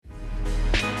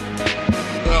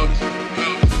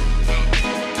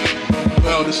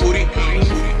know this booty.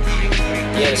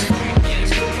 Yes.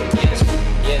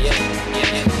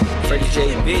 Freddie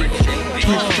JB.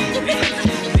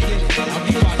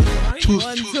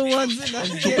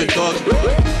 Stupid dog.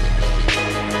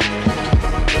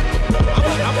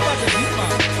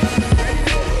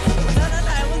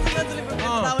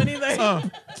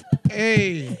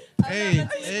 Hey.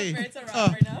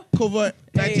 Covert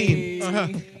 19.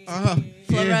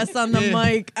 Flores on the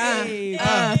mic.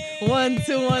 1,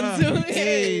 2, 1, 2.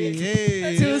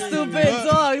 Hey. Two stupid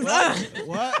dogs.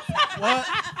 What?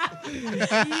 Yo,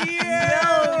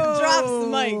 drops the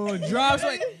mic. Drops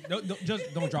like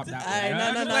don't drop that.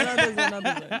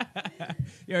 No.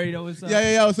 You already know what's up.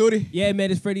 Yeah, Sudi. Yeah,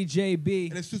 man, it's Freddie JB.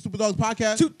 And it's Two Stupid Dogs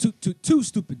podcast. Two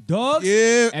stupid dogs.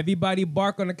 Yeah. Everybody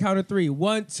bark on the count of 3.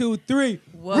 1, 2, 3.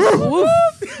 Woof, woof.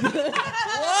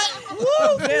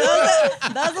 Woof.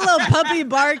 That was a little puppy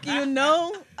bark, you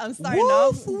know. I'm starting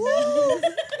off.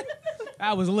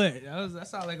 That was lit. That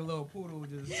sounded like a little poodle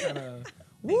just kind of.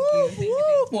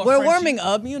 We're warming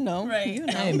up, you know. Right. You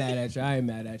know. I ain't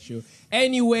mad at you.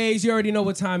 Anyways, you already know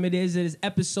what time it is. It is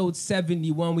episode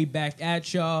 71. We back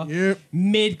at y'all. Yep.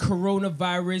 Mid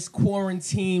coronavirus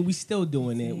quarantine. We still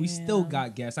doing it. We still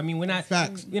got guests. I mean, we're not.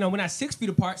 Facts. We're not 6 feet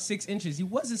apart, 6 inches. He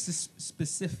wasn't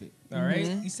specific. All right.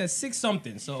 He said 6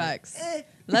 something. So Facts.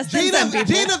 Less than 10 people.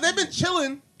 Gina, they've been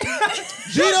chilling.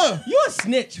 Gina. You a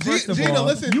snitch. First of Gina, all,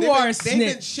 listen. you are a They've been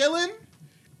snitch. chilling,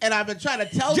 and I've been trying to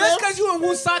tell them. Just because you in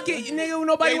Woonsocket, nigga,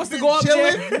 nobody They've wants to been go up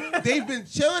chilling. there. They've been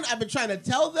chilling. I've been trying to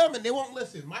tell them, and they won't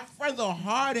listen. My friends are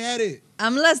hard-headed.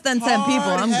 I'm less than 10 people.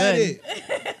 I'm good.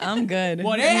 Hard-headed. I'm good.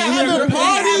 Well, they having a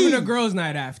party. having a girls'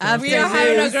 night after. After We are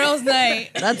having a this. girls'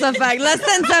 night. That's a fact. Less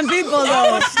than 10 people, I'm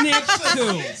though. a snitch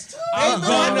too. I'm been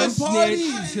gonna having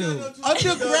parties. snitch too.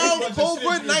 Underground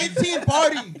COVID-19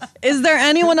 parties. Is there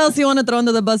anyone else you want to throw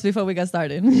under the bus before we get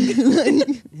started?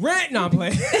 Rent, no, I'm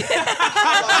playing.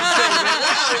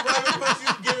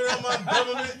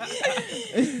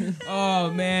 Oh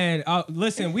man,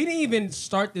 listen, we didn't even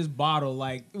start this bottle.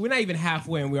 Like, we're not even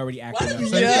halfway, and we're already acting up. So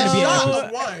it's gonna be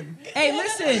honest. One. Hey,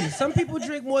 listen, some people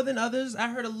drink more than others. I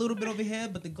heard a little bit over here,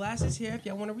 but the glass is here. If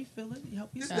y'all want to refill it,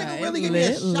 help This yourself. nigga really give me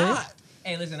a lit. shot.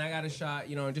 Hey, listen, I got a shot,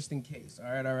 just in case.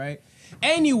 All right.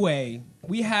 Anyway,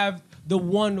 we have the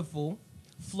wonderful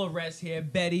Flores here.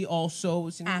 Betty also.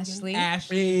 Ashley.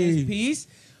 Ashley in his piece.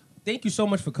 Thank you so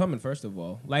much for coming, first of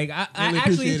all. Like, I Really actually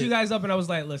appreciate hit you it. guys up and I was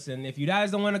like, listen, if you guys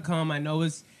don't want to come, I know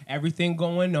it's everything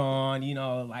going on.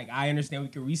 Like, I understand we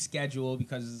can reschedule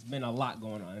because there's been a lot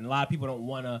going on. And a lot of people don't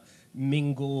want to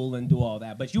mingle and do all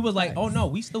that. But you was like, oh, no,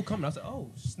 we still coming. I was like, oh,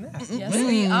 snap. Yes,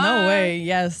 we are. No way.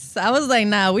 Yes. I was like,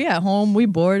 nah, we at home. We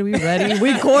bored. We ready. We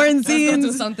Let's go quarantined.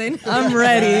 do something. I'm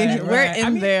ready. Right, We're right.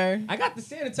 in there. I got the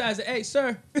sanitizer. Hey,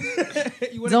 sir.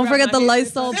 You wanna Don't grab forget my the hand?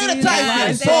 Lysol, please.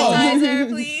 Sanitize. Sanitizer,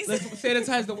 please. Let's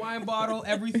sanitize the wine bottle,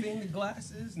 everything, the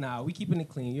glasses. Nah, we keeping it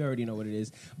clean. You already know what it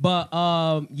is. But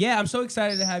yeah, I'm so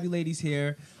excited to have you ladies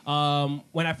here.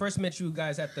 When I first met you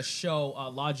guys at the show,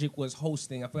 Logic was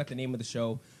hosting. I forgot the name of the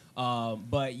show.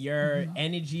 But your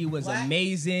energy was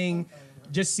amazing.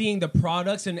 Just seeing the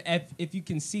products, and if you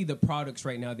can see the products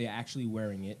right now, they're actually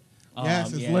wearing it.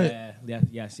 Yes, it's lit.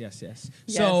 Yes.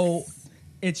 So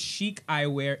it's chic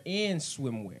eyewear and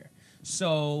swimwear.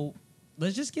 So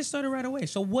let's just get started right away.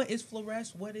 So what is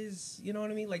Flores? What is, you know what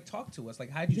I mean? Like, talk to us. Like,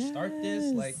 how'd you start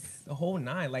this? Like, the whole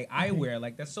nine. Like, eyewear.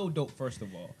 Like, that's so dope, first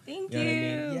of all. Thank You know what I you.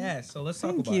 mean? Yeah, so let's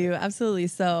talk Thank about you. it. Absolutely.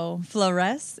 So,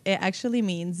 Flores, it actually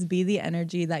means be the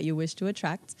energy that you wish to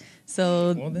attract.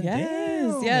 So, Well, then,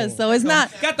 yes, damn. yes. So, it's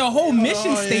not, Got the whole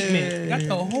mission Oh, statement. yeah. Got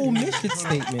the whole mission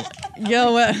statement.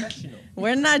 yo, Professional.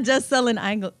 we're not just selling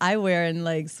eyewear and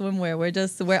like swimwear.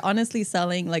 We're honestly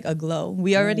selling like a glow.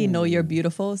 We already know you're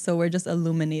beautiful, so we're just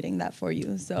illuminating that for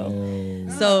you. So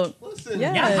Listen,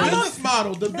 Yeah. the business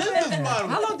model. The business model.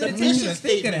 How long the did it take you to mission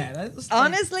think of statement. that? That's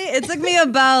honestly, it took me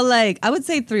about like, I would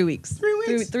say 3 weeks. 3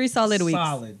 weeks? Three solid weeks.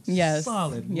 Solid. Yes.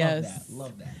 Solid. Yes.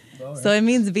 Love that. All right. So it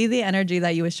means be the energy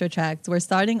that you wish to attract. We're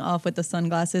starting off with the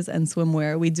sunglasses and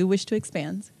swimwear. We do wish to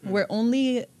expand. We're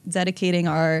only dedicating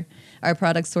our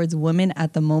products towards women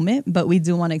at the moment, but we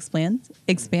do want to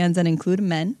expand and include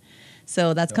men.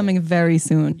 So that's coming very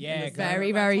soon. Yeah, 'cause Very,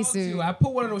 I very talked to you, soon. I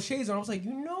put one of those shades on. I was like,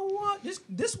 you know what?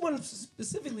 This one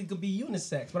specifically could be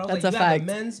unisex. But I was That's like, a you got fact.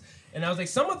 the men's, and I was like,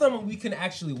 some of them we can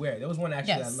actually wear. There was one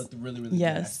actually Yes. that looked really, really good.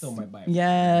 I Yes. still might buy it.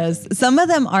 Yes. Some of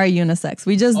them are unisex.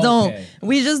 We just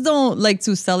don't like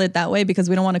to sell it that way because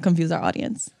we don't want to confuse our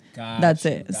audience. Gotcha, That's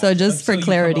it. gotcha. So just for Until you come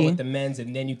clarity. up with the men's,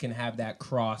 and then you can have that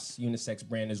cross unisex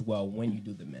brand as well when you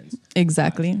do the men's.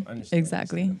 Exactly. Gotcha. Understand,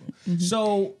 Exactly.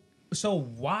 understandable. So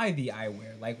why the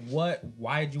eyewear? Like,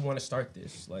 why did you want to start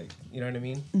this? Like, you know what I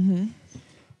mean?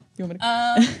 You want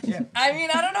me to? I mean,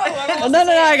 I don't know. What Oh, no,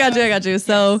 I got you.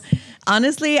 So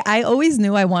honestly, I always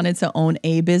knew I wanted to own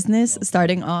a business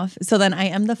starting off. So then I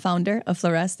am the founder of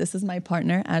Flores. This is my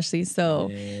partner, Ashley. So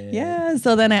yeah.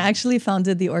 So then I actually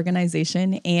founded the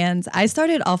organization, and I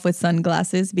started off with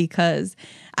sunglasses because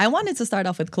I wanted to start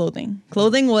off with clothing.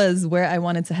 Clothing was where I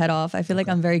wanted to head off. I feel like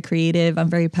I'm very creative. I'm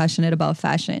very passionate about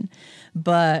fashion,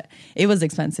 but it was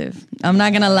expensive. I'm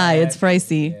not going to lie. It's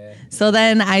pricey. So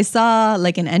then I saw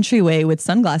like an entryway with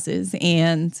sunglasses,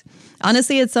 and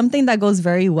honestly, it's something that goes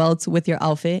very well with your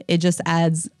outfit. It just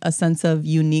adds a sense of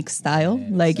unique style,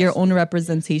 like your own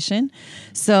representation.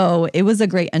 So it was a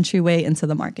great entryway into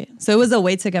the market. So it was a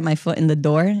way to get my foot in the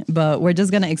door, but we're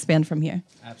just going to expand from here.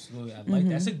 Absolutely. I like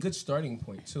that's a good starting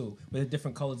point too. With the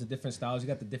different colors, the different styles, you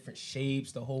got the different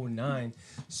shapes, the whole nine.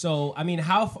 So, I mean,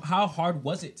 how hard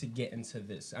was it to get into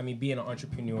this? I mean, being an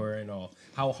entrepreneur and all,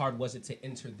 how hard was it to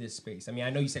enter this space? I mean, I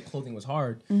know you said clothing was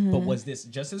hard, but was this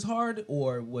just as hard,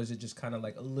 or was it just kind of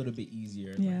like a little bit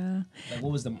easier? Yeah. Like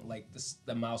what was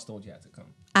the milestones you had to come?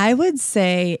 I would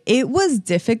say it was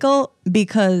difficult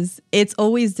because it's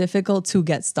always difficult to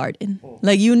get started.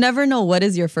 Like you never know what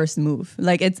is your first move.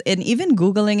 Like and even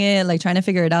Googling it, like trying to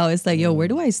figure it out, it's like, yo, where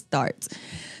do I start?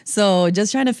 So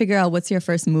just trying to figure out what's your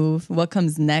first move, what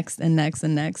comes next and next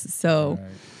and next. So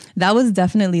that was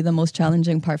definitely the most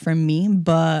challenging part for me,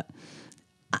 but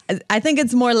I think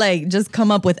it's more like just come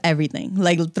up with everything.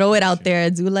 Like throw it out there,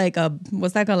 do like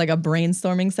what's that called? Like a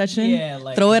brainstorming session. Yeah,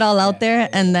 like, throw it all out there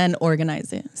and then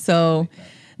organize it. So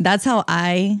that's how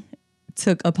I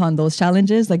took upon those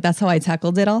challenges. Like that's how I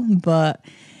tackled it all. But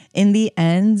in the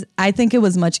end, I think it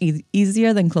was much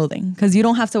easier than clothing because you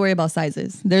don't have to worry about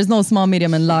sizes. There's no small,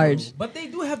 medium, and large. But they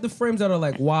do have the frames that are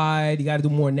like wide. You got to do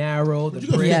more narrow. The You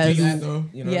can bridge, Yes. do that, though.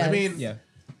 you know, Yes. I mean, yeah.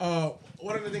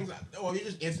 one of the things. You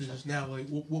just answered just now. Like,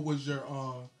 what was your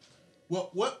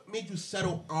what made you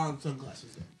settle on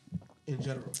sunglasses in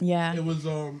general? Yeah. It was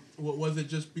what was it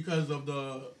just because of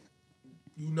the,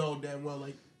 damn well,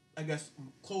 like I guess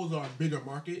clothes are a bigger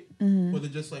market. Was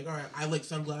it just like, all right, I like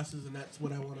sunglasses and that's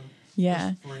what I want to.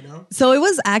 Yeah. For right now. So it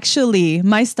was actually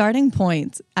my starting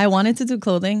point. I wanted to do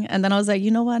clothing, and then I was like, you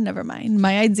know what? Never mind.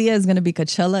 My idea is going to be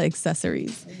Coachella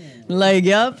accessories. Like,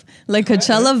 yep. Like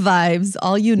Coachella vibes,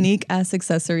 all unique ass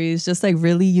accessories, just like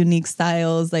really unique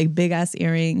styles, like big ass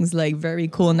earrings, like very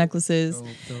cool necklaces.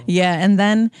 Yeah. And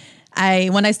then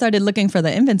when I started looking for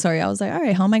the inventory, I was like, all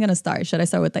right, how am I going to start? Should I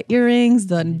start with the earrings,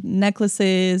 the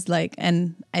necklaces,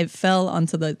 and I fell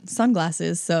onto the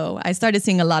sunglasses. So I started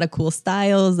seeing a lot of cool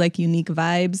styles, like unique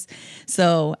vibes.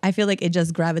 So I feel like it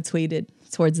just gravitated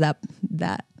towards that.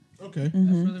 Okay. That's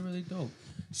really, really dope.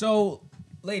 So,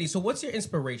 ladies, so what's your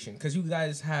inspiration? Because you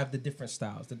guys have the different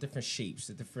styles, the different shapes,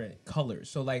 the different colors.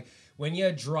 So, like, when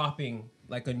you're dropping,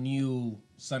 like, a new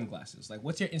sunglasses, like,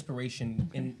 what's your inspiration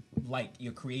in, like,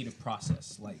 your creative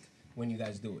process, like, when you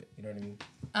guys do it? You know what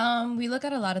I mean? We look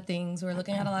at a lot of things. We're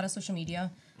looking at a lot of social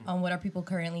media. What are people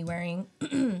currently wearing?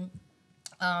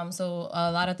 So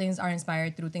a lot of things are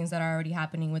inspired through things that are already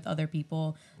happening with other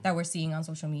people that we're seeing on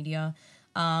social media.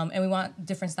 And we want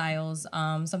different styles.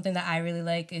 Something that I really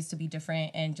like is to be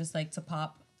different and just like to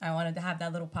pop. I wanted to have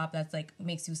that little pop that's like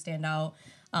makes you stand out.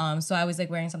 So I always like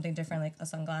wearing something different, like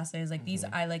sunglasses. Like these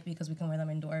I like because we can wear them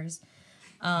indoors.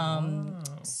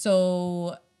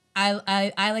 So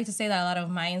I like to say that a lot of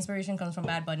my inspiration comes from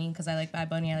Bad Bunny because I like Bad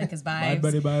Bunny. I like his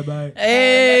vibes. bye.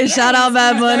 Hey, shout out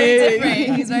Bad Very Bunny.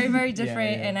 different. He's very, very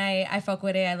different, yeah. and I fuck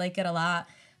with it. I like it a lot.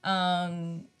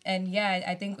 And yeah,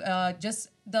 I think just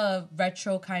the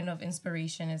retro kind of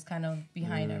inspiration is kind of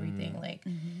behind everything. Like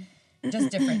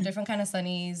just different kind of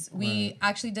sunnies. We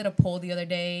actually did a poll the other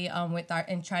day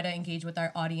and try to engage with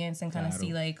our audience and kind of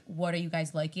see like what are you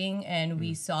guys liking, and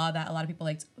we saw that a lot of people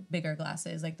liked bigger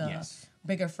glasses, like the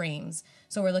bigger frames.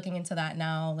 So we're looking into that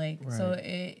now. Like so,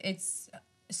 it's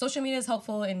social media is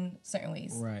helpful in certain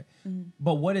ways. Right.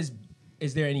 But what is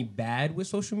there any bad with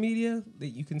social media that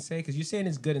you can say? Because you're saying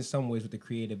it's good in some ways with the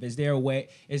creative. Is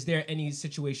there any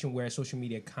situation where social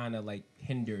media kind of like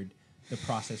hindered the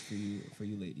process for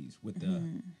you ladies with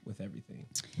with everything?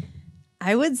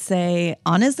 I would say,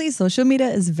 honestly, social media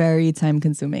is very time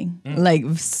consuming. Like,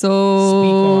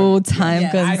 so time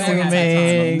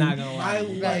consuming. I'm not gonna lie. My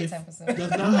life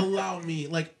does not allow me.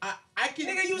 Like I can.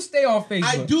 Nigga, you stay on Facebook.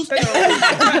 I do stay on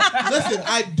Facebook. Listen,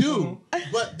 I do,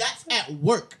 but that's at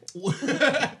work. On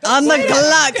the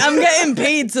clock. I'm getting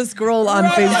paid to scroll on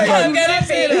Facebook. I'm getting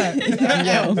paid. That's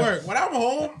at work. When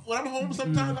I'm home,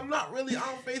 sometimes I'm not really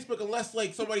on Facebook unless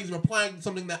like somebody's replying to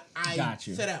something that I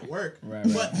said at work. Right.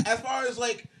 But as far as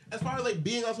like as far as like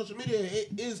being on social media, it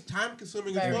is time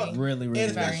consuming as Very. well. Really, really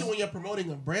And is. especially when you're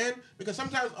promoting a brand, because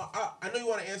sometimes I know you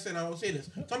want to answer, and I will say this.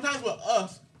 Sometimes with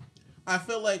us, I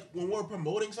feel like when we're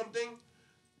promoting something,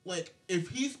 like if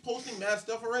he's posting mad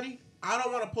stuff already, I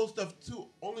don't want to post stuff too,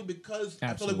 only because I feel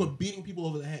Absolutely. like we're beating people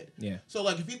over the head. Yeah. So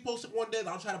like if he posts it one day,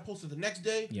 I'll try to post it the next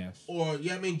day. Yes. Or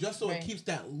yeah, I mean, just so Right. it keeps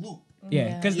that loop.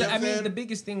 Yeah, because You know what I I'm mean, saying? the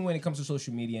biggest thing when it comes to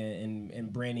social media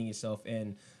and branding yourself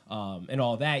and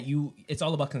all that, it's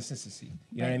all about consistency.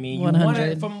 You know what I mean? You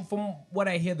 100. want from what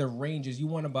I hear, the range is you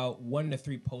want about 1 to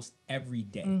 3 posts every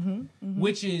day,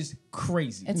 which is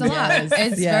crazy. It's a lot. It's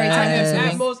very Yes. time At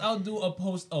consuming. most, I'll do a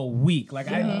post a week.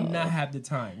 Like I do not have the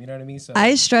time. You know what I mean? So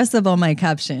I stress about my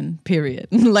caption, period.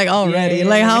 Like already. Yeah.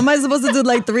 Like how am I supposed to do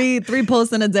like three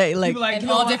posts in a day? Like people like, And you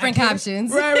know all what, different I can't-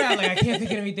 captions. Right. Like I can't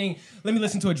think of anything. Let me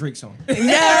listen to a Drake song.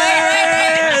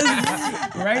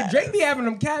 yes. Right? Drake be having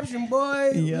them caption,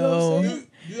 boy. You know what I'm saying?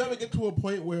 Do you ever get to a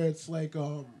point where it's like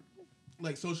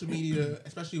social media,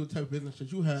 especially with the type of business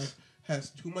that you have, has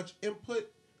too much input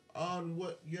on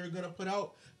what you're gonna put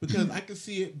out? Because I can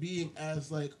see it being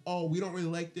as like, oh, we don't really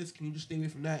like this. Can you just stay away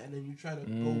from that? And then you try to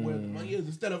go where the money is,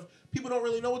 instead of people don't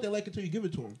really know what they like until you give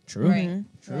it to them. True. Right.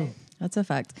 True. That's a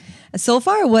fact. So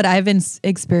far, what I've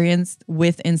experienced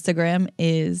with Instagram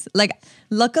is like,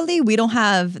 luckily, we don't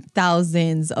have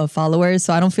thousands of followers,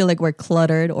 so I don't feel like we're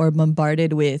cluttered or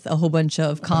bombarded with a whole bunch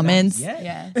of comments. Yeah.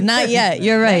 Yeah. Not yet.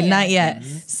 You're right. Not Not yet.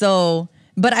 yet. So,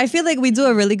 but I feel like we do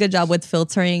a really good job with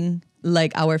filtering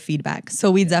like our feedback.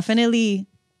 So we definitely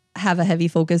have a heavy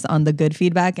focus on the good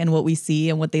feedback and what we see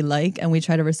and what they like, and we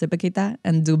try to reciprocate that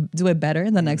and do it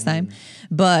better the next time.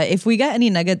 But if we get any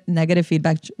negative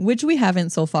feedback, which we haven't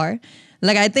so far,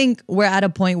 like I think we're at a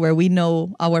point where we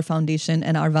know our foundation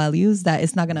and our values that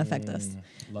it's not going to affect us.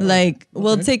 Like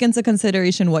we'll take into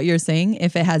consideration what you're saying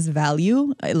if it has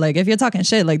value. Like if you're talking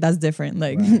shit, like that's different.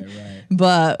 Like, Right.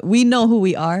 but we know who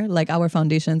we are, like our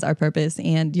foundations, our purpose,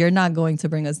 and you're not going to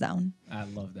bring us down. I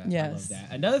love that. I Yes. love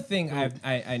that. Another thing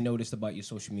I noticed about your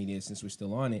social media, since we're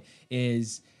still on it,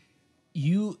 is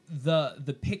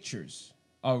the pictures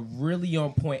are really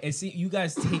on point. And see, you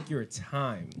guys take your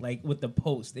time, like with the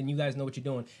post, and you guys know what you're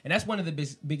doing. And that's one of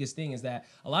the biggest thing is that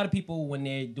a lot of people, when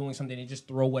they're doing something, they just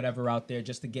throw whatever out there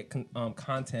just to get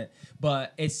content.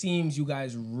 But it seems you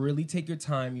guys really take your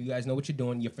time. You guys know what you're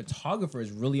doing. Your photographer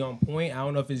is really on point. I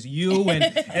don't know if it's you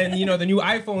and you know the new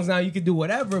iPhones now you can do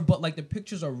whatever, but like the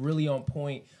pictures are really on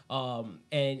point.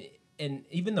 And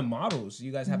even the models,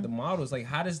 you guys have the models. Like,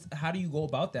 how do you go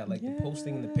about that? Like the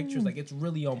posting and the pictures, like it's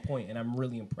really on point, and I'm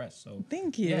really impressed. So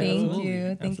Thank you. Thank absolutely.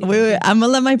 you. Thank you. Wait, I'm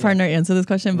gonna let my partner answer this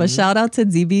question, but shout out to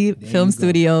DB Film you go.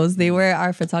 Studios. They were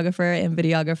our photographer and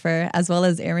videographer, as well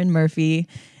as Aaron Murphy,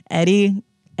 Eddie,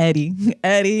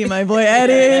 my boy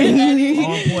Eddie.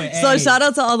 on point. So Hey. shout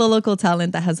out to all the local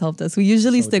talent that has helped us. We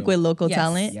usually So stick dope. with local Yes.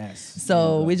 talent. Yes.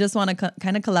 So we just want to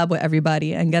kind of collab with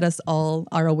everybody and get us all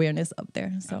our awareness up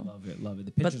there. I So love it. Love it.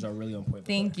 The pictures are really on point.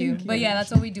 Thank you. But yeah,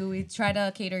 that's what we do. We try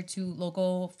to cater to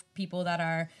local people that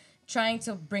are trying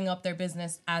to bring up their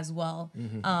business as well.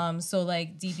 So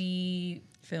like DB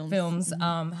Films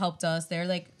helped us.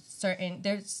 They're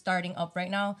starting up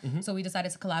right now. So we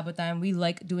decided to collab with them. We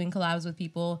like doing collabs with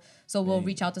people. So we'll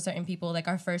reach out to certain people. Like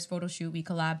our first photo shoot, we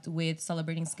collabed with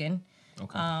Celebrating Skin.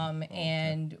 Okay.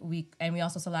 And we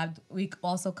also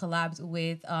collabed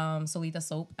with Solita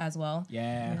Soap as well.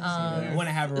 Yeah. I want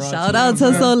to have her on. shout too. out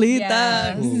to Solita.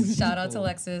 Yes. Shout out to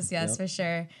Lexus. Yes, for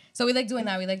sure. So we like doing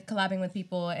that. We like collabing with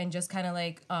people and just kind of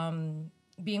like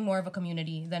being more of a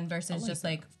community than versus just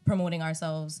like promoting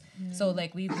ourselves. So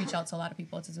like we reach out to a lot of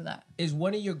people to do that. Is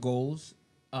one of your goals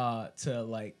to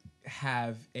like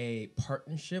have a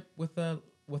partnership with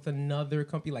another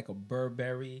company like a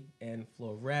Burberry and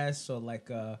Flores, or like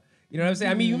you know what I'm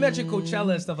saying? I mean, you mentioned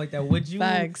Coachella and stuff like that. Would you,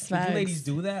 Facts. you ladies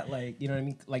do that? Like, you know what I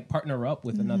mean? Like partner up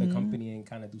with another company and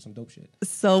kind of do some dope shit.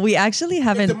 So we actually If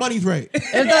haven't. the money's right.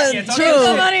 Yeah, True.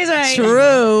 The money's right. There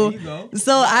True. you go.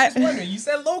 So I I. was wondering. You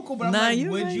said local, but I'm Nah, like,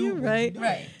 you would right, you? you would right. do it?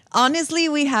 Right. Honestly,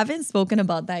 we haven't spoken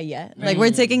about that yet. Like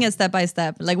we're taking it step by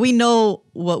step. Like we know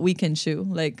what we can chew,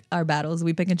 like our battles.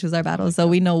 We pick and choose our battles, so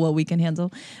we know what we can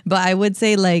handle. But I would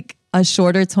say like a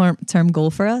shorter term goal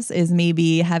for us is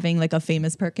maybe having like a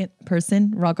famous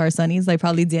person rock our sunnies, like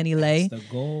probably Danny Lay. That's the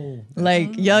goal.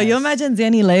 Like yo, you imagine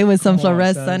Danny Lay with some Come on,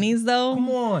 Flores son. sunnies though? Come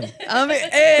on. I mean,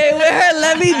 hey, with her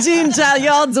Levy Jean child,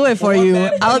 y'all do it for you. Or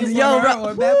Bad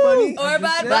Bunny. Or Bad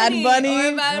Bad Bunny.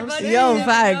 Bunny. Or Bad Bunny. Yo, There we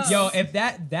facts. go. Yo, if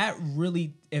that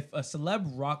really, if a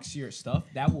celeb rocks your stuff,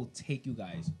 that will take you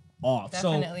guys off.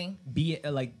 Definitely. So be it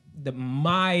like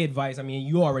my advice. I mean,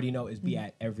 you already know is be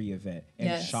at every event and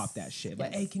Yes. shop that shit.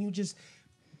 Like, Yes. hey, can you just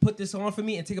put this on for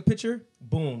me and take a picture,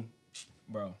 boom,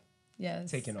 bro,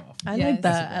 Yes. taking off. I Yes. like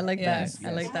that. I like Yes. that.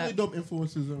 I like Really that. dope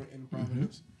influences in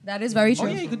Providence. That is very Oh, true.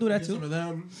 yeah, you could do that Get too. Some of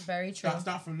them. Very true.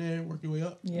 Start from there, work your way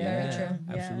up. Very true.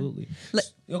 Yeah. Absolutely. Like-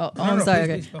 Yo, Oh, no, I'm no, sorry.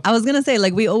 please, Okay. please, go. I was gonna say,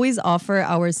 like, we always offer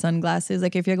our sunglasses.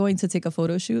 Like, if you're going to take a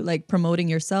photo shoot, like promoting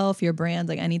yourself, your brand,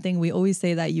 like anything, we always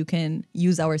say that you can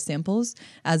use our samples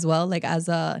as well, like as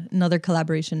another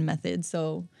collaboration method.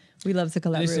 So we love to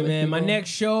collaborate. Listen, with man, my people. next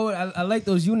show, I like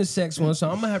those unisex ones, so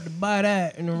I'm gonna have to buy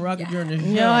that and then rock it during the show.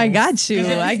 Yo, I got you. Yes,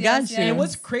 I yes, got yes. you. And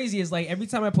what's crazy is like every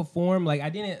time I perform, like I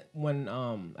didn't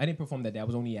perform that day. I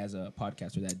was only as a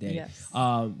podcaster that day. Yes.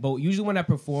 But usually when I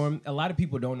perform, a lot of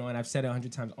people don't know, and I've said it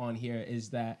 100 times on here, is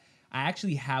that I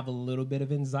actually have a little bit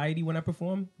of anxiety when I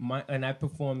perform. And I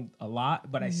performed a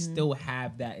lot, but I still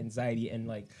have that anxiety and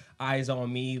like eyes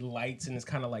on me, lights, and it's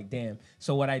kind of like, damn.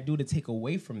 So what I do to take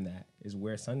away from that is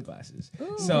wear sunglasses.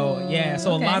 So yeah,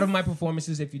 so okay. a lot of my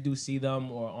performances, if you do see them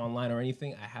or online or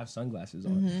anything, I have sunglasses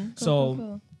on.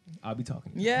 So I'll be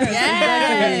talking. Yes,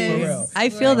 Yes. For real. I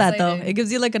feel that though. excited. It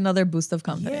gives you like another boost of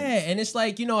confidence. Yeah, and it's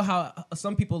like, you know how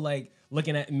some people like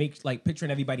looking at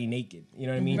picturing everybody naked. You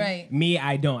know what I mean? Right. Me,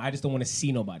 I don't. I just don't want to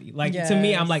see nobody. Like to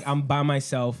me, I'm Yes. like I'm by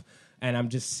myself and I'm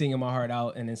just singing my heart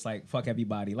out, and it's like fuck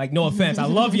everybody. Like no offense, I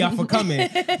love y'all for coming,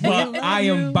 but I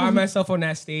am by myself on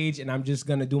that stage, and I'm just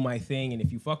gonna do my thing. And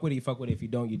if you fuck with it, you fuck with it. If you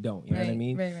don't, you don't. You know what I Right,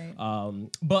 mean? right.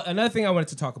 But another thing I wanted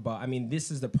to talk about. I mean, this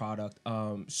is the product.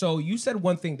 So you said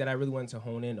one thing that I really wanted to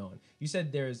hone in on. You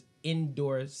said there's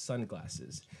indoor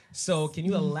sunglasses. So can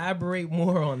you elaborate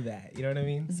more on that? You know what I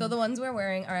mean? So the ones we're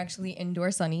wearing are actually indoor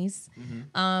sunnies.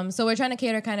 Mm-hmm. So we're trying to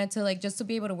cater kind of to like just to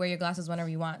be able to wear your glasses whenever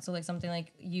you want. So like something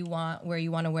like you want where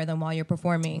you want to wear them while you're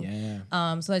performing.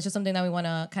 Yeah. So that's just something that we want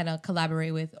to kind of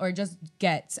collaborate with or just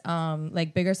get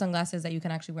like bigger sunglasses that you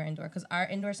can actually wear indoor. Because our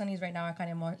indoor sunnies right now are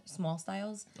kind of more small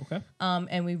styles. Okay.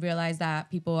 And we realized that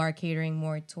people are catering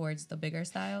more towards the bigger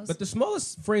styles. But the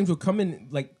smallest frames were coming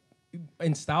like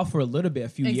in style for a little bit a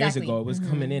few years Exactly. ago. It was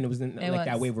coming in. It was in, It like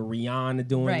that was. wave of Rihanna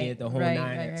doing Right, it, the whole right,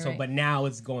 nine. right, So, right. but now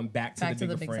it's going back to Back the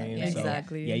to the bigger big size, frame. yeah, So,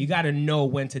 exactly. yeah, you got to know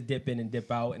when to dip in and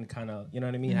dip out and kind of, you know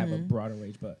what I mean, have a broader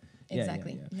range. But yeah,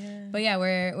 Exactly. yeah. But yeah,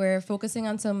 we're focusing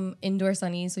on some indoor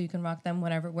sunnies so you can rock them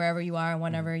wherever you are and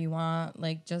whenever you want.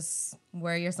 Like just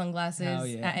wear your sunglasses Hell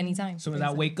yeah. at any time. So when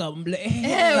I wake up, I'm like,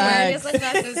 Yeah, wear your Facts.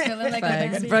 sunglasses, feeling like a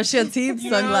Facts. baby. Brush your teeth,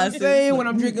 you know what I'm sunglasses. saying? When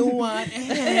I'm drinking wine.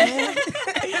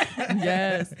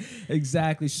 Yes.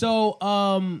 Exactly. So,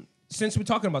 since we're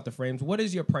talking about the frames, what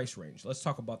is your price range? Let's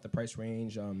talk about the price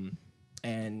range.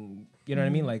 And you know what I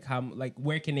mean? Like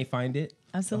where can they find it?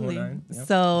 The whole Absolutely. nine? Yeah.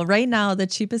 So right now, the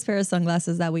cheapest pair of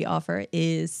sunglasses that we offer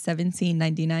is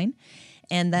 $17.99,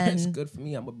 and That's then good for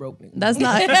me. I'm a broke nigga. that's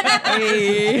not.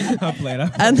 Hey. I play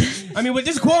that. And I mean, with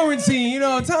this quarantine, you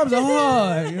know, times are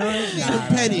hard. You know?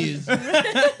 Pennies.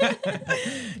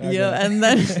 yeah, and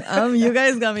then you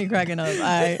guys got me cracking up.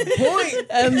 Point.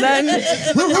 And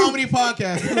then Comedy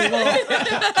podcast.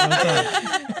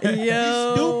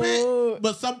 yo, Stupid,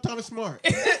 but sometimes smart.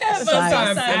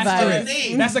 Sometimes Vibes.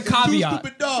 asterisk. That's a caveat. Two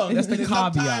stupid dogs. That's the And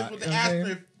caveat, Sometimes with the okay?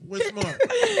 asterisk, we're smart.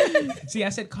 See, I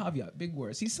said caveat, big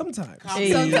word. See, sometimes.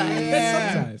 Hey.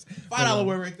 Sometimes. $5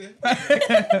 word right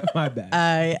there. My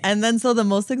bad. and then so the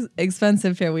most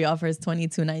expensive pair we offer is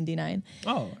 $22.99.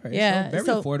 Oh, all right. Yeah, So very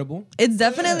so- affordable. It's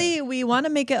definitely we want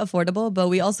to make it affordable, but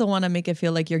we also want to make it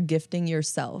feel like you're gifting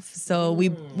yourself. So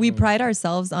we pride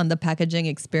ourselves on the packaging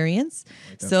experience.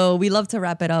 So we love to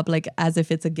wrap it up like as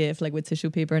if it's a gift, like with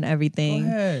tissue paper and everything. Go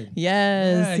ahead.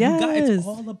 Yes, Yeah, yes. you got, it's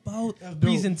all about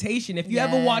presentation. If you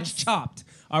ever watch Yes. Chopped,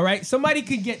 all right, somebody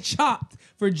could get chopped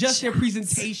for just their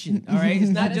presentation. All right,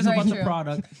 it's not That is just very about the true.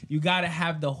 product. You got to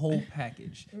have the whole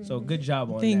package. So good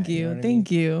job on Thank that. you, know what I thank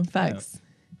mean? you. Facts.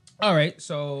 All right,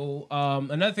 so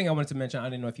another thing I wanted to mention, I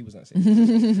didn't know if he was gonna say.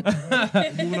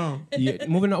 This. Moving on. Yeah,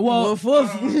 moving on. Well, Woof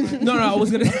woof. no, I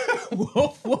was gonna.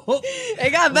 woof, woof.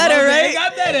 It got better, Well, right? It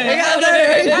got better. It got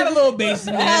better. It had a little bass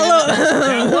in there.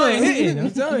 That one hitting,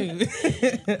 I'm telling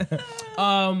you.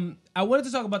 I wanted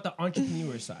to talk about the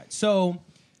entrepreneur side. So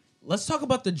let's talk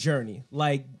about the journey.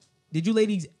 Like, did you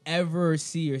ladies ever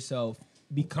see yourself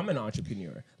become an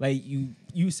entrepreneur? Like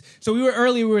so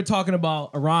we were talking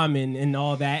about ramen and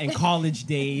all that and college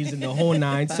days and the whole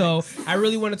nine. So I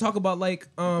really want to talk about like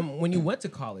when you went to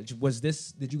college,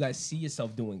 did you guys see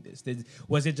yourself doing this?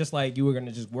 Was it just like you were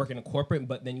gonna just work in a corporate,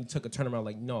 but then you took a turnaround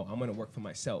like, no, I'm gonna work for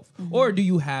myself? Or do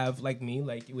you have like me,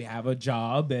 like we have a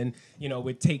job and you know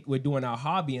we're doing our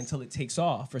hobby until it takes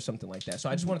off or something like that? So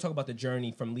I just want to talk about the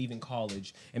journey from leaving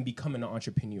college and becoming an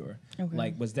entrepreneur. Okay.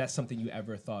 Like, was that something you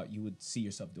ever thought you would see see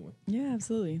yourself doing? Yeah,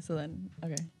 absolutely. So then,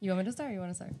 okay. You want me to start or you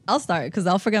want to start? I'll start because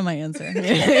I'll forget my answer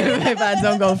if I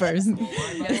don't go first.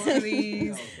 Yes,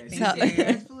 please. So-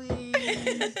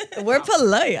 We're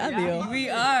polite, I feel. We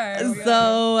are.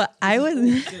 So I would,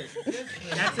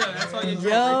 That's all your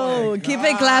yo, keep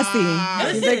it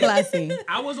classy. Keep it classy.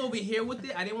 I was over here with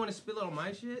it. I didn't want to spill it on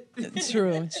my shit.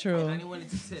 True, I true. didn't want it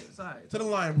to tip. It's all right. To the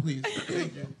line, please.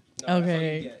 Thank you. No, that's all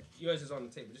Okay. you get. Yours is on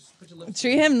the table. Just put your lips.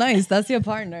 Treat him nice. That's your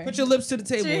partner. Put your lips to the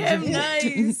table. Treat him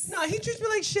nice. No, he treats me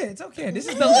like shit. It's okay. This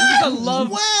is a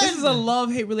love. This is a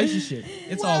love-hate relationship.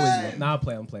 It's always love. Nah,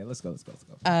 I'm playing. Let's go. So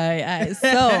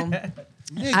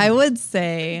I would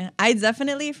say I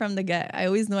definitely from the get, I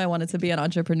always knew I wanted to be an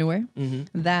entrepreneur.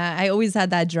 That I always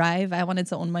had that drive. I wanted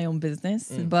to own my own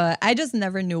business, but I just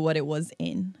never knew what it was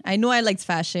in. I knew I liked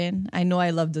fashion. I knew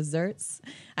I loved desserts.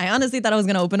 I honestly thought I was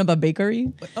gonna open up a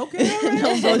bakery. Okay, all right.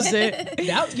 No bullshit.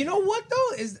 That, you know what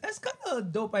though? That's kind of a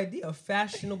dope idea. A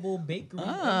fashionable bakery.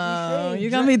 Oh, you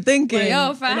got me thinking.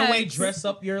 Yo, In a way, facts. dress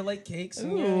up your like cakes.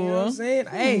 And you know what I'm saying?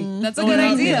 Hey, That's a throw good it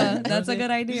out idea. there. That's a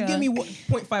good idea. Just give me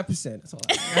 0.5%. That's all.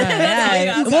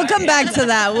 Yeah, we'll come back to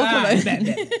that. We'll come back.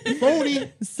 Bet.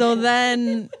 Phony. So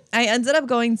then I ended up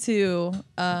going to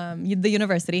the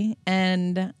university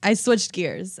and I switched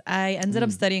gears. I ended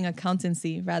up studying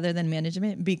accountancy rather than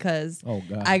management because Oh,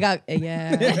 God. I got,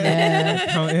 yeah.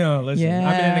 Listen, Yeah.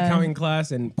 I've been in accounting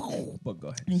class and but go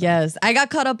ahead. Yes, I got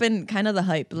caught up in kind of the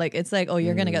hype. Like, it's like, oh,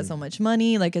 you're going to get so much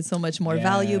money. Like, it's so much more Yeah.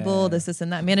 valuable. This,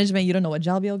 and that. Management, you don't know what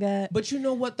job you'll get. But you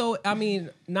know what though? I mean,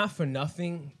 not for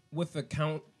nothing. With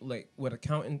accountants,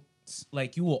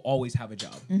 like you will always have a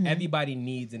job. Everybody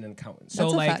needs an accountant. So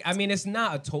That's a like, fact. I mean, it's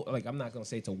not a total. Like, I'm not gonna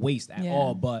say it's a waste at Yeah.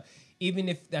 all. But even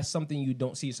if that's something you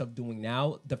don't see yourself doing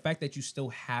now, the fact that you still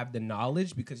have the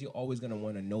knowledge, because you're always gonna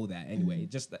want to know that anyway.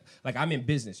 Just that, like I'm in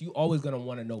business, you always gonna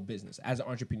want to know business as an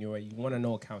entrepreneur. You want to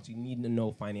know accounts. You need to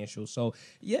know financials. So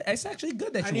yeah, it's actually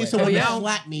good that I you need went. someone And to now,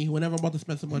 slap me whenever I'm about to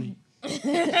spend some money.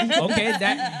 okay,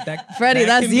 that Freddie,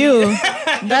 that that's can be- you.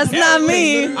 That's not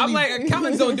me. I'm like,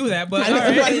 accountants don't do that, but I all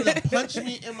need right. somebody to punch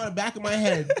me in the back of my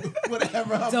head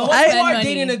whenever I'm Don't I- You spend are money.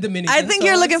 dating a Dominican. I think so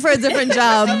you're looking for a different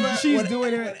job. She's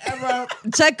doing it. whenever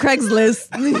Check Craigslist.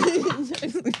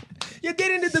 You're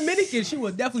dating the Dominican. She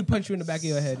will definitely punch you in the back of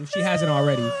your head if she hasn't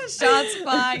already. Shots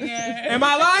fired. Am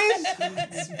I lying?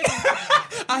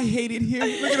 I hate it here.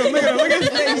 Look at him. Look at him. Look at his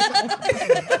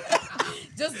face.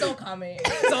 Just don't comment.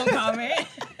 Don't comment.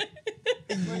 Love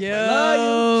you. She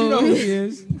Yo. know who he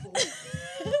is.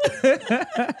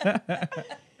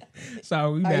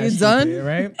 Sorry, we Are mad you stupid, done?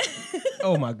 right?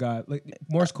 Oh my God! Like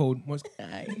Morse code.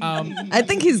 I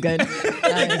think he's good.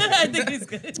 I think he's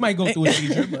good. This might go through a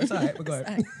seizure, but it's all right. But go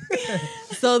ahead.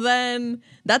 So then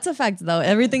that's a fact though.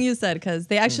 Everything you said, because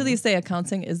they actually say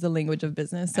accounting is the language of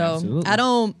business. So Absolutely.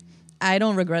 I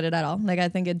don't regret it at all. Like I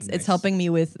think it's Nice. helping me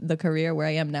with the career where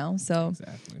I am now. So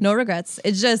Exactly. no regrets.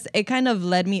 It's just it kind of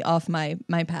led me off my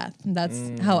path. That's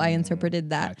how I interpreted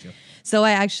that. Gotcha. So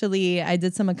I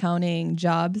did some accounting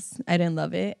jobs. I didn't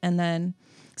love it. And then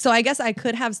so I guess I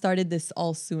could have started this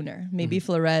all sooner. Maybe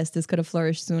Flores, this could have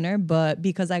flourished sooner, but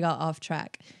because I got off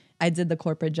track, I did the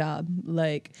corporate job.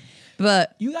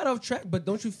 But You got off track, but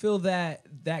don't you feel that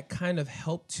kind of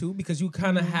helped too? Because you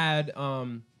kind of had,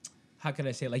 how can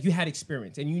I say, like you had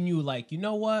experience and you knew, like, you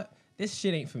know what, this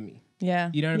shit ain't for me. yeah.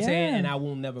 You know what I'm Yeah. saying? And I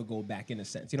will never go back in a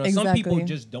sense. You know, some people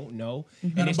Exactly. just don't know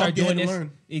and Gotta they start bump your doing head this. to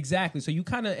learn. Exactly. So you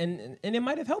kind of, and it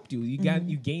might have helped you.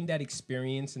 You gained that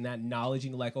experience and that knowledge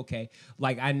and you're like, okay,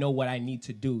 like I know what I need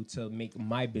to do to make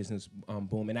my business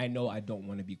boom. And I know I don't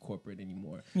want to be corporate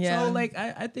anymore. Yeah. So like,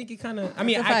 I think it kind of, I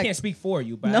mean, It's a I fact. can't speak for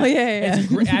you, but No, yeah. It's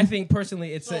great. I think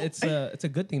personally it's a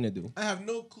good thing to do. I have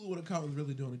no clue what accountants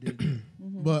really do on a day to day,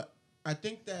 but I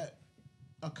think that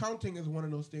accounting is one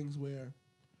of those things where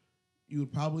you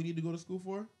would probably need to go to school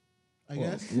for. I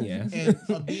Well, guess. yeah.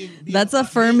 And being That's a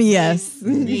firm yes.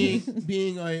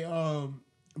 Being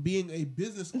a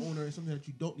business owner is something that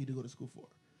you don't need to go to school for,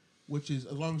 which is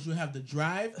as long as you have the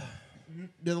drive.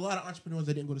 There's a lot of entrepreneurs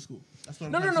that didn't go to school. That's what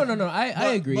I'm No. trying to say.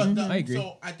 I agree. I agree.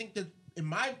 So I think that in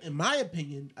my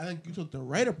opinion, I think you took the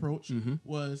right approach. Mm-hmm.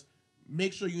 Was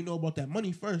make sure you know about that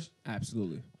money first,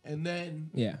 Absolutely. and then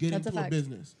Yeah. get That's a into a fact.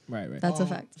 business. Right. That's a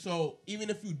fact. So even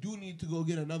if you do need to go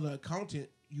get another accountant,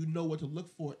 you know what to look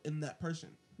for in that person.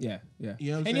 Yeah, yeah.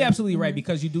 You know what I'm and saying? you're absolutely right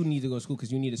because you do need to go to school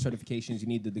because you need the certifications, you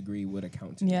need the degree with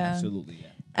accounting. Yeah. Absolutely, yeah.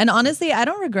 And honestly, I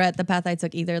don't regret the path I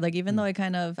took either. Like, even though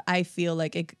I feel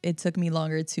like it took me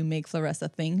longer to make Flores a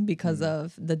thing because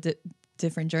of the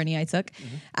different journey I took,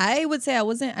 I would say I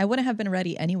wouldn't have been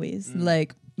ready anyways.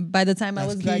 Like, by the time I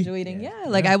That's was key. graduating,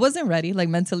 like I wasn't ready, like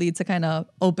mentally, to kind of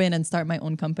open and start my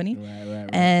own company. Right.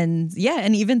 And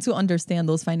and even to understand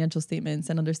those financial statements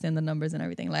and understand the numbers and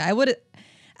everything. Like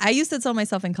I used to tell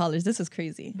myself in college, this is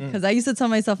crazy, because I used to tell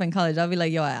myself in college, I'll be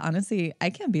like, yo, I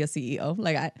can't be a CEO.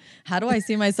 Like, how do I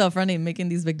see myself running, making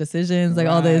these big decisions, like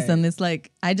all this? Right. And it's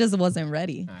like, I just wasn't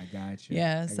ready. I got you.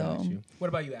 Yeah, I got so- you. What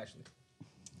about you, Ashley?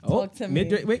 Talk to me.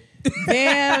 Wait.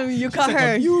 Damn, you caught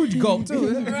her. Huge gulp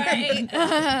too. Right.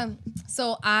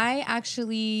 So I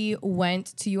actually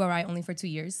went to URI only for 2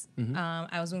 years.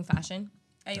 I was doing fashion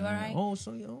at URI. Oh,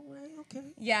 so okay.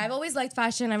 Yeah, I've always liked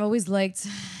fashion. I've always liked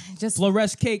just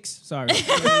Flores cakes. Sorry.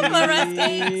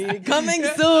 Coming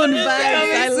soon, vibes.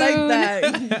 I like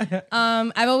that.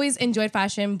 I've always enjoyed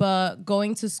fashion, but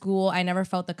going to school, I never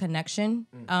felt the connection.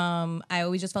 I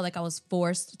always just felt like I was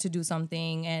forced to do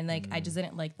something, and like I just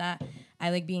didn't like that.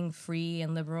 I like being free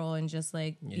and liberal and just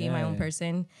like being my own Yeah.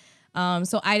 person.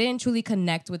 So I didn't truly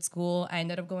connect with school. I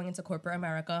ended up going into corporate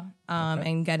America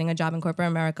and getting a job in corporate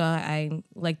America. I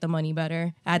liked the money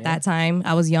better at that time.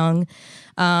 I was young.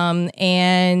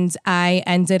 And I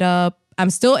ended up, I'm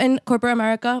still in corporate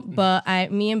America, but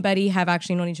me and Betty have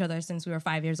actually known each other since we were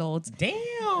 5 years old. Damn.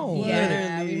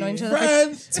 Yeah, we've known each other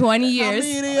Friends. for 20 How years.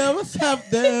 many of us have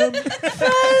them?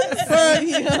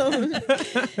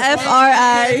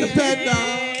 FRI. Depend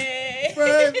on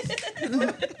friends.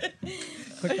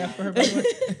 Click that for her. by the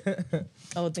way.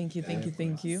 Oh, thank you.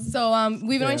 So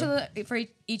we've known Yeah.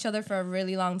 each other for a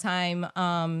really long time,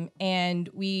 and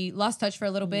we lost touch for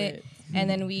a little bit, and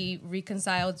then we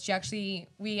reconciled. She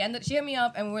hit me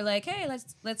up, and we were like, "Hey,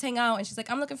 let's hang out." And she's like,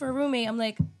 "I'm looking for a roommate." I'm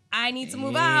like, "I need to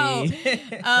move out."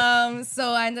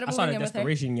 So I ended up I saw moving the in with her.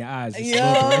 desperation in your eyes. Just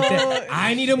right there.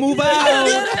 I need to move out.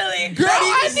 Girl,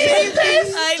 I need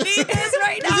this. I need this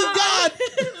right now. This is God.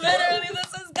 Literally,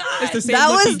 this is God. It's the same That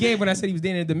look he was- gave when I said he was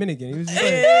dating a Dominican. He was just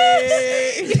like,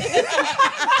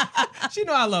 she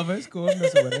know I love her. It's cool. I'm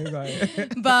messing with her. Go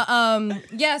ahead. But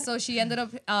yeah, so she ended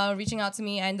up reaching out to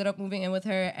me. I ended up moving in with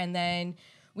her, and then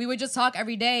we would just talk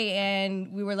every day,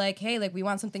 and we were like, hey, like we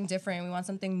want something different, we want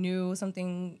something new,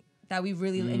 something that we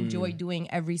really enjoy doing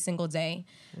every single day.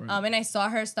 And I saw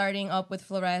her starting up with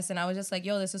Flores, and I was just like,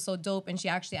 yo, this is so dope. And she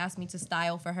actually asked me to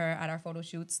style for her at our photo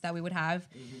shoots that we would have.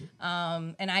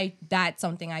 And that's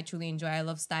something I truly enjoy. I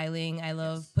love styling. I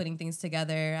love putting things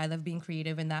together. I love being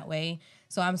creative in that way.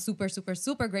 So I'm super, super,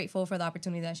 super grateful for the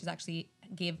opportunity that she's actually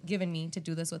given me to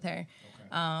do this with her.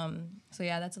 So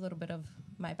yeah, that's a little bit of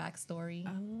my backstory.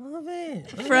 Love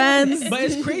it. Friends. But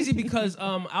it's crazy because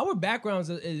our backgrounds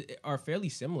are fairly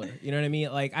similar. You know what I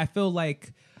mean? Like I feel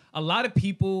like a lot of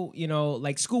people, you know,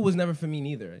 like school was never for me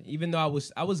neither. Even though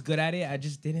I was good at it, I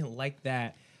just didn't like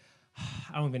that.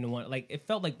 I don't even want, like, it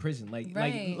felt like prison, like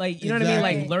Right. you know what I mean,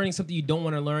 like Exactly. learning something you don't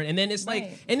want to learn, and then it's like,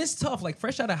 Right. and it's tough. Like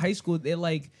fresh out of high school, they're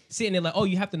like sitting there like, oh,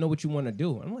 you have to know what you want to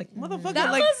do. I'm like, motherfucker,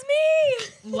 That like, was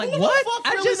me. like Who the what? fuck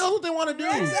I really just knows what they want to do?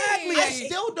 Exactly. I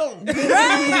still don't.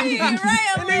 Right. I'm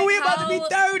and then like, we about to be how-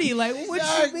 30. Like, what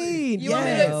Exactly. you mean? You want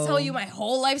me to tell you my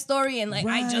whole life story, and like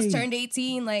I just Right. turned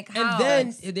 18. Like how?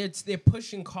 And then they're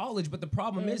pushing college, but the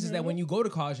problem is that when you go to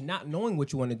college, not knowing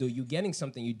what you want to do, you getting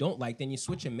something you don't like, then you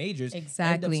switching majors, end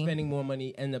Exactly. up spending more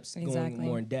money, end up going Exactly.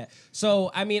 more in debt.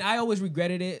 So I mean, I always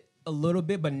regretted it a little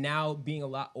bit, but now being a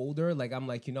lot older, like I'm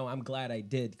like, you know, I'm glad I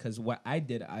did, because what I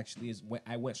did actually is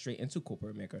I went straight into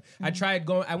corporate America.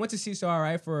 I went to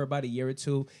CCRI for about a year or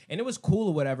two, and it was cool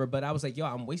or whatever, but I was like, yo,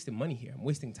 I'm wasting money here. I'm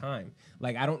wasting time.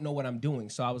 Like, I don't know what I'm doing.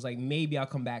 So I was like, maybe I'll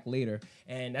come back later.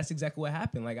 And that's exactly what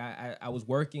happened. Like, I was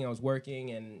working,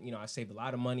 and, you know, I saved a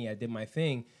lot of money. I did my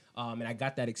thing. And I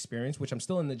got that experience, which I'm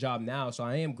still in the job now. So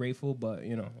I am grateful, but,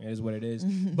 you know, it is what it is.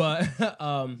 But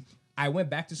I went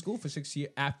back to school for 6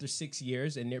 years after 6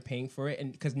 years, and they're paying for it.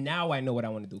 And because now I know what I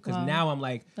want to do. Because now I'm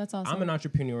like, That's awesome. I'm an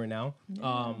entrepreneur now,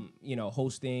 you know,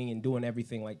 hosting and doing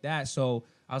everything like that. So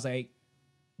I was like,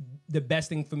 the best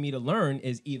thing for me to learn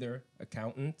is either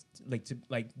accountant, like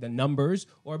the numbers,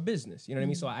 or business. You know what I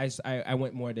mean? So I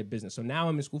went more to business. So now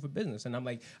I'm in school for business, and I'm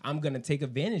like, I'm gonna take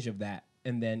advantage of that,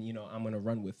 and then, you know, I'm gonna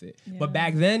run with it. Yeah. But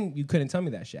back then, you couldn't tell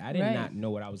me that shit. I did Right. not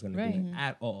know what I was gonna Right. do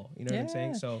at all. You know what I'm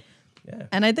saying? Yeah. So yeah.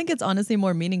 And I think it's honestly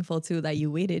more meaningful too that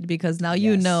you waited, because now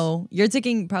you Yes. know you're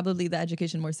taking probably the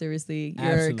education more seriously. You're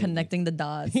Absolutely. connecting the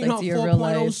dots You like know, to your 4.0 real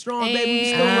life. strong, baby. We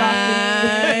still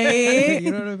Hey. rocking.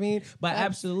 You know what I mean? But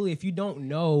absolutely, if you don't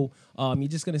know, you're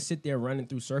just gonna sit there running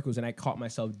through circles. And I caught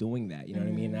myself doing that. You know what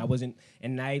I mean?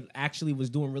 And I actually was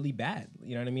doing really bad.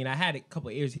 You know what I mean? I had a couple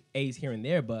of A's here and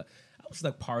there, but I was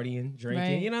like partying,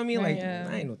 drinking. Right. You know what I mean? Right. Like, Yeah.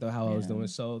 I didn't know what the hell I was doing.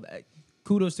 So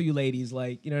kudos to you ladies.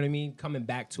 Like, you know what I mean? Coming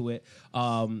back to it.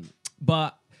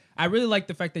 But I really like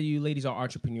the fact that you ladies are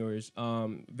entrepreneurs,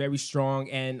 very strong,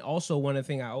 and also one of the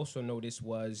things I also noticed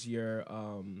was your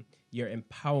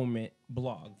empowerment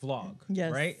vlog.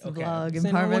 Yes, right? Okay. vlog, So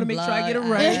I want to empowerment make sure I get it vlog.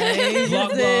 right. Hey, vlog, you you know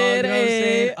did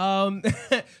what I'm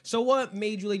saying? So what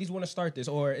made you ladies want to start this,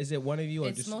 or is it one of you, or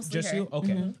It's just mostly her. you?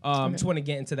 Okay. Just want to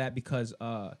get into that because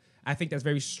I think that's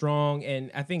very strong, and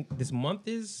I think this month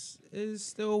is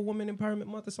still Women Empowerment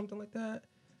Month or something like that.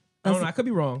 I don't know. I could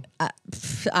be wrong.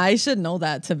 I should know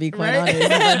that, to be quite Right? honest.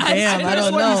 But damn, I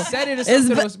don't know. You said it or It's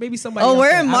something, be- or maybe somebody. Oh, else we're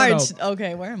said in it. I don't March. know.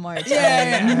 Okay, we're in March.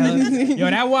 Yeah. Yo,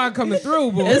 that wine coming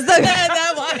through, boo. It's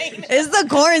it's the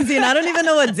quarantine. I don't even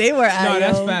know what day we're at. No,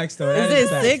 that's yo. facts, though. That Is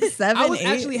is it facts. 6, 7, I was 8?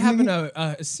 actually having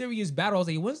a serious battle. I was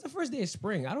like, when's the first day of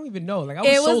spring? I don't even know. Like, I was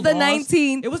It so was the lost.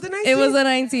 19th. It was the 19th? It was the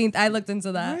 19th. I looked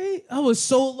into that. Right? I was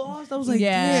so lost. I was like,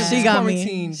 Yeah. damn, She this got me.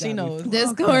 quarantine She got me knows. This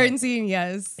fucked up. quarantine,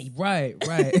 yes. Right.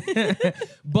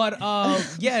 But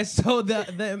yeah, so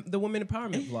the women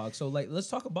empowerment vlog. So like, let's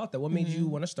talk about that. What made you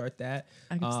want to start that?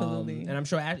 Absolutely. And I'm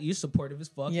sure you're supportive as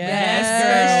fuck. Yes,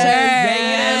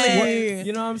 girl. sure. Yes.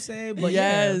 You know what I'm saying? But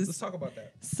yeah, Yes. let's talk about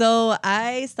that. So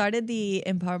I started the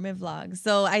empowerment vlog.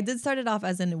 So I did start it off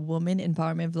as a woman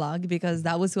empowerment vlog because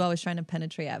that was who I was trying to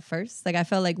penetrate at first. Like I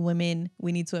felt like women,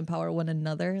 we need to empower one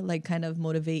another, like kind of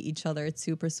motivate each other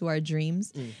to pursue our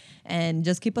dreams and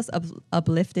just keep us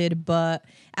uplifted. But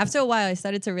after a while, I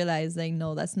started to realize like,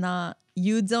 no, that's not,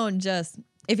 you don't just,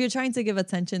 if you're trying to give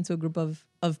attention to a group of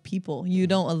people, you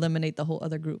don't eliminate the whole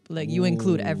other group. Like you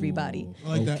include everybody. I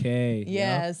like that. Okay.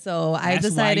 Yeah. So I That's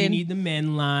decided. why you need the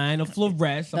men line of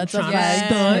Flores. I'm That's a trying fact,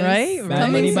 to stunt. right? Bad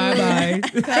Coming money, soon.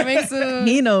 bye-bye. Coming soon.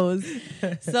 He knows.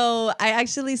 So I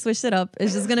actually switched it up.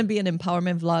 It's just gonna be an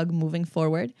empowerment vlog moving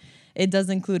forward. It does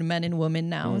include men and women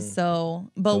now.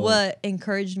 So, but Dope. what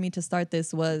encouraged me to start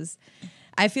this was,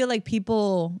 I feel like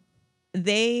people,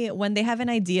 when they have an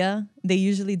idea, they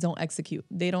usually don't execute.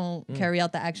 They don't carry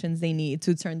out the actions they need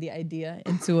to turn the idea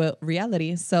into a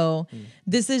reality. So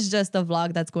this is just a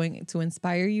vlog that's going to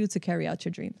inspire you to carry out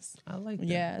your dreams. I like that.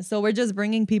 Yeah. So we're just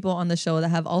bringing people on the show that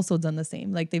have also done the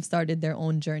same. Like they've started their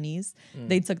own journeys.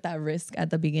 They took that risk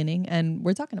at the beginning and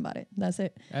we're talking about it. That's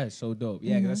it. That is so dope.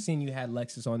 Yeah, because I seen you had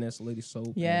Lexus on there, so Lady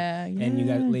Soap. Yeah, and you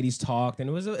got yeah. Ladies Talked, and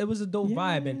it was a dope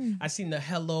vibe. And I seen the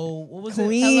hello, what was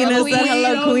Queen it? is the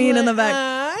hello queen in the back.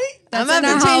 Alright. I'm That's gonna in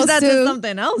have to our change house, that to too.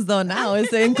 something else though. Now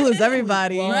it includes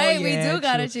everybody. Right, Oh, we yeah, do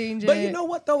gotta true. change it. But you know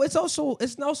what though? It's also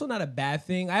not a bad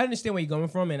thing. I understand where you're coming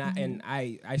from, and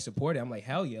I support it. I'm like,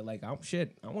 hell yeah, like I want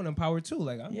to empower too.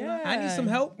 Like I need Yeah. some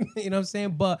help. You know what I'm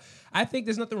saying? But I think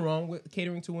there's nothing wrong with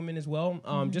catering to women as well.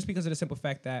 Just because of the simple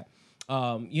fact that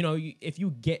if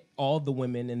you get all the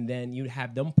women and then you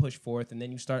have them push forth and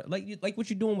then you start like what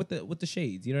you're doing with the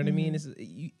shades, you know what I mean?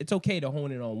 It's okay to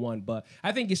hone in on one, but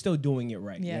I think you're still doing it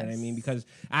right. You know what I Yes. mean? Because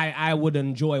I would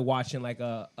enjoy watching like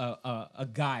a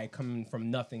guy coming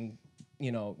from nothing,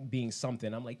 being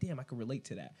something. I'm like, damn, I can relate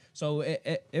to that. So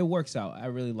it works out. I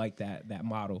really like that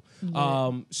model.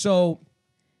 So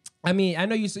I mean, I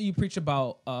know you preach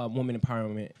about women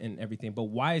empowerment and everything, but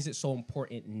why is it so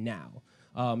important now?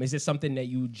 Is it something that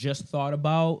you just thought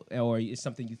about, or is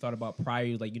something you thought about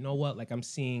prior? Like, you know what? Like, I'm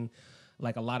seeing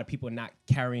like a lot of people not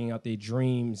carrying out their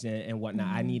dreams and whatnot.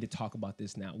 I need to talk about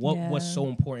this now. What's Yeah. so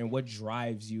important? What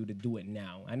drives you to do it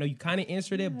now? I know you kind of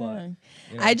answered it, but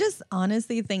I just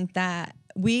honestly think that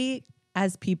we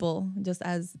as people, just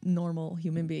as normal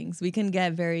human beings, we can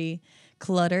get very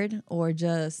cluttered or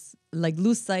just like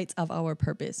lose sight of our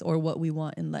purpose or what we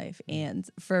want in life. And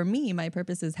for me, my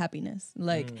purpose is happiness.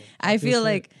 Like I feel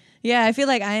like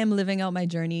I am living out my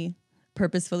journey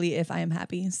purposefully if I am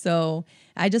happy. So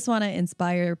I just want to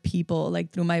inspire people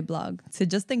like through my blog to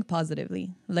just think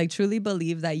positively, like truly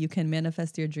believe that you can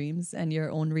manifest your dreams and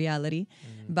your own reality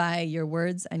by your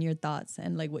words and your thoughts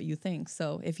and like what you think.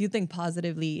 So if you think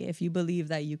positively, if you believe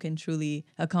that you can truly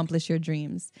accomplish your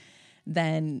dreams,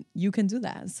 then you can do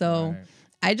that. So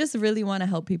I just really want to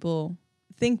help people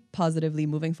think positively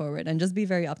moving forward and just be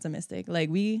very optimistic. Like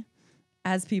we,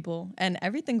 as people and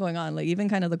everything going on, like even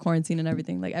kind of the quarantine and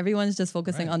everything, like everyone's just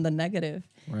focusing on the negative.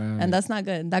 And that's not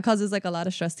good. That causes like a lot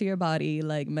of stress to your body,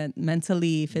 like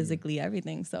mentally, physically,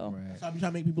 everything. So So I'm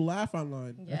trying to make people laugh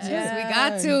online. Yes, Yeah. we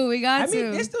got to. We got I to.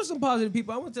 mean, there's still some positive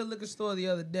people. I went to the liquor store the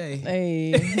other day.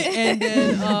 hey, And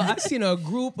then I seen a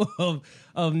group of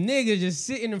niggas just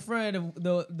sitting in front of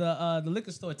the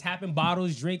liquor store, tapping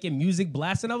bottles, drinking, music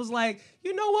blasting. I was like,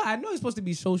 you know what? I know it's supposed to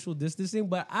be social distancing,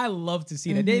 but I love to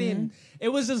see that. They didn't. It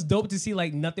was just dope to see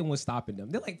like nothing was stopping them.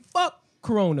 They're like, fuck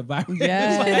coronavirus.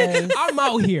 Yes. Like, I'm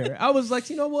out here. I was like,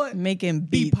 you know what? making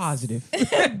Be beats. positive,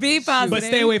 Be positive. but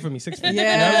stay away from me. 6 feet.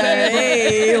 Yeah.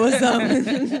 Hey, what's up?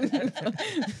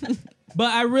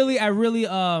 But I really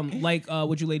like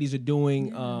what you ladies are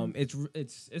doing.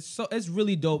 It's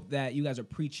really dope that you guys are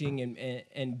preaching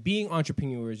and being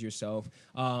entrepreneurs yourself.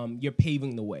 You're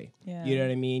paving the way. Yeah. You know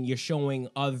what I mean? You're showing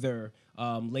other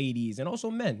ladies and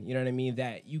also men, you know what I mean,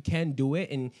 that you can do it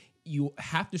and you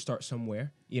have to start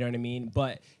somewhere, you know what I mean?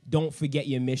 But don't forget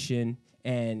your mission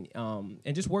and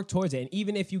just work towards it. And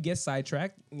even if you get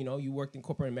sidetracked, you know, you worked in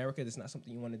corporate America, that's not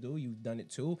something you want to do. You've done it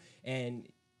too. And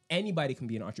anybody can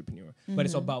be an entrepreneur, but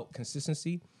it's about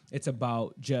consistency. It's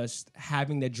about just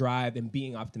having the drive and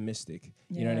being optimistic.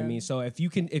 You know what I mean? So if you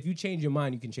change your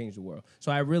mind, you can change the world. So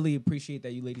I really appreciate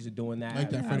that you ladies are doing that.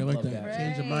 Like that, Freddie, like love that. Right.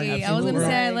 Change your mind. I was gonna Absolutely.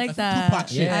 say I like That's that. Tupac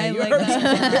shit. I you like heard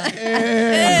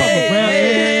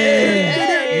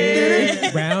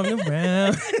that. Round and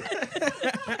round.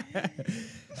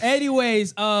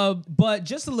 Anyways, but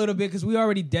just a little bit because we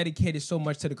already dedicated so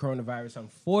much to the coronavirus,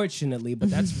 unfortunately. But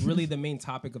that's really the main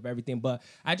topic of everything. But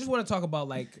I just want to talk about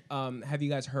have you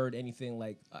guys heard anything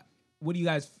like? What do you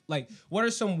guys like? What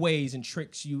are some ways and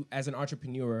tricks you, as an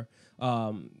entrepreneur,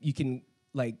 you can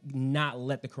like not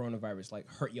let the coronavirus like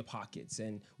hurt your pockets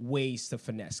and ways to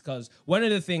finesse? Because one of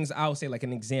the things I would say, like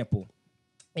an example,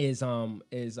 is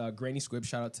Granny Squib.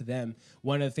 Shout out to them.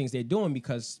 One of the things they're doing,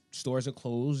 because stores are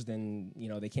closed and you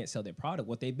know they can't sell their product,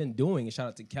 what they've been doing, and shout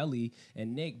out to Kelly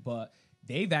and Nick, but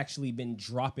they've actually been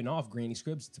dropping off Granny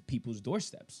Squibs to people's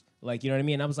doorsteps. Like, you know what I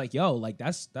mean? And I was like, yo, like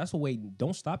that's a way.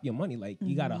 Don't stop your money. Like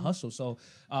you gotta hustle. So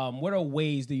what are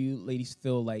ways do you ladies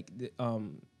feel like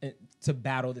to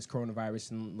battle this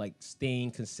coronavirus and like staying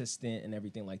consistent and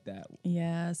everything like that?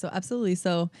 Yeah, so absolutely.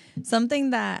 So something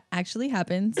that actually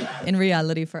happened in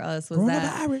reality for us was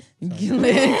that Cardi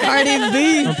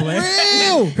B.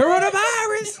 Real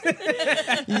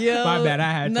coronavirus. Yo, My bad.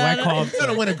 I had to. I coughed. You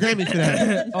gotta win a Grammy for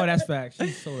that. Oh, that's fact.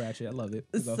 She's so ratchet. I love it.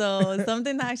 So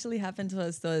something that actually happened to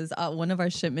us was one of our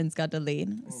shipments got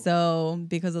delayed. So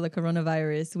because of the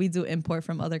coronavirus, we do import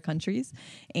from other countries,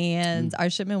 and our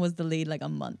shipment was delayed like a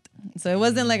month. So it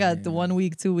wasn't like a 1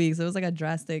 week, 2 weeks. It was like a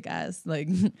drastic ass like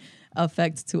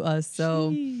effect to us.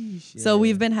 So so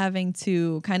we've been having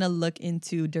to kind of look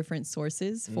into different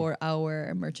sources for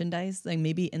our merchandise, like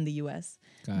maybe in the US.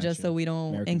 Just so we don't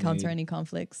American encounter made. any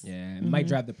conflicts. Yeah, it might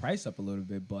drive the price up a little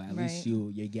bit, but at least Right.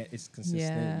 you get it's consistent.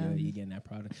 Yeah. You're getting that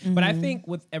product. But I think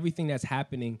with everything that's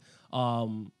happening,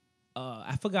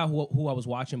 I forgot who I was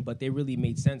watching, but they really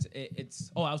made sense. I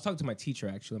was talking to my teacher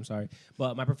actually. I'm sorry,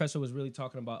 but my professor was really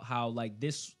talking about how like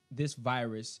this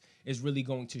virus is really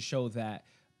going to show that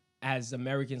as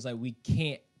Americans, like we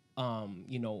can't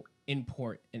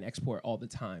import and export all the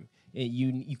time.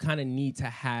 You kind of need to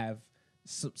have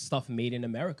stuff made in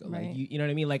America. Right. Like you know what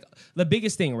I mean? Like the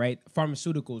biggest thing, right?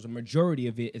 Pharmaceuticals, a majority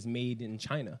of it is made in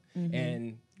China.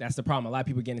 And that's the problem. A lot of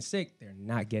people are getting sick. They're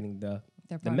not getting the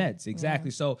meds.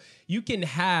 Exactly. So you can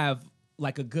have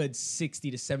like a good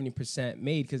 60 to 70%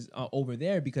 made because over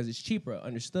there because it's cheaper,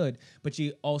 understood. But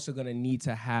you're also gonna need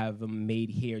to have them made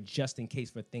here just in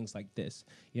case for things like this.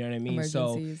 You know what I mean?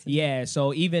 So Emergencies. yeah.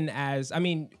 So even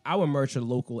our merch are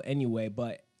local anyway,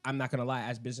 but I'm not gonna lie,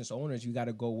 as business owners, you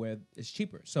gotta go where it's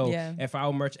cheaper. So Yeah. if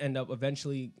our merch end up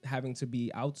eventually having to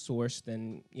be outsourced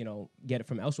and get it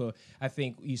from elsewhere, I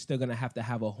think you're still gonna have to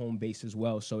have a home base as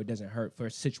well, so it doesn't hurt for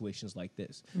situations like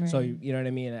this. So Right. you know what I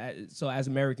mean. So as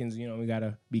Americans, we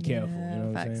gotta be careful. You know what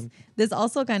I'm Facts. saying? This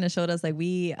also kind of showed us like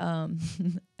we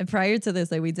prior to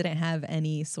this, like we didn't have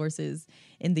any sources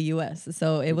in the US.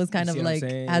 So it was kind You of see what I'm like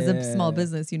saying? as a small Yeah.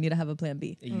 business, you need to have a plan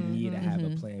B. You need to have a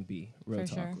plan B. Real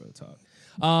For talk, sure. real talk.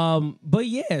 But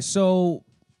yeah, so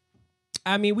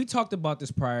I mean, we talked about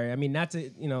this prior. I mean, not to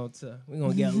we're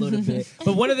gonna get a little bit,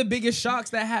 but one of the biggest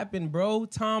shocks that happened, bro,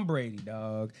 Tom Brady,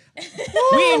 dog.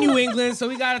 We in New England, so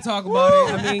we gotta talk about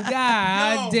it. I mean,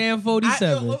 God damn,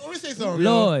 47. Let me say something.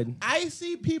 Lord. Yo. I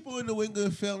see people in New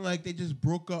England feeling like they just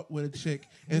broke up with a chick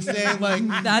and saying like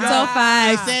That's all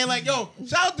facts. saying like, yo,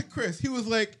 shout out to Chris. He was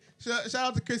like, shout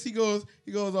out to Chris. He goes,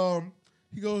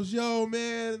 yo,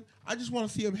 man, I just want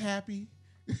to see him happy.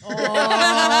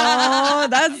 Oh,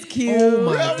 that's cute. Oh my You know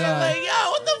what I mean? God. Like,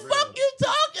 yo, what the fuck you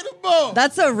talking about?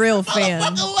 That's a real fan.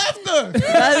 Motherfucker left her.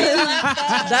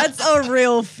 That's a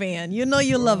real fan. You know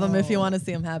you love him if you want to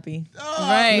see him happy.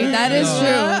 Right. That is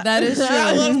true. That is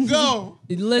I let true. him go.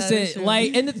 That is Listen, true.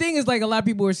 like, and the thing is, like, a lot of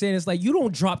people were saying, it's like, you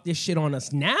don't drop this shit on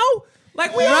us now.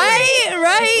 Like, we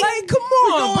Right. Like, come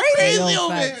on, Brady. Crazy Yo,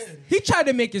 over facts. here. He tried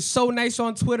to make it so nice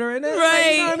on Twitter, and then, like,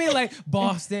 you know what I mean? Like,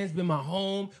 Boston's been my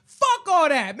home. Fuck all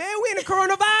that, man. We in the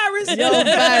coronavirus.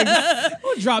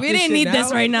 We'll drop We this didn't shit need now.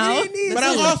 this right now. We didn't need But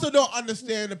this. I also don't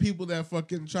understand the people that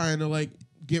fucking trying to like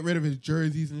get rid of his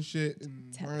jerseys and shit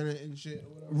and burn it and shit.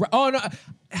 Or whatever. Oh no,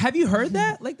 have you heard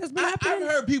that? Like that's been happening. I've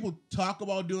heard people talk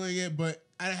about doing it, but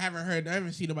I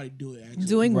haven't seen nobody do it. Actually,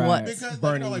 Doing Right. what? because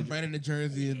Burning like burning the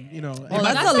jersey and Oh, They that's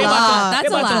about a to- lot. They're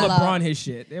That's a about to lot. LeBron his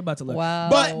shit. They're about to LeBron. Wow.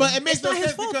 But it makes It's no not his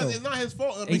sense fault, because though. it's not his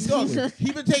fault. I mean, Exactly. dog,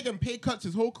 he's been taking pay cuts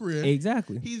his whole career.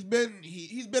 Exactly. He's been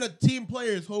a team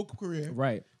player his whole career.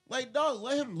 Right. Like, dog,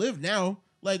 let him live now.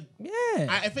 Like,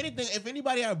 Yeah. if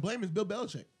anybody I blame is Bill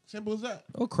Belichick. Simple as that.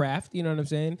 Or Kraft. You know what I'm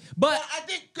saying? But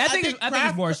I think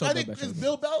it's more so I Bill think Belichick. it's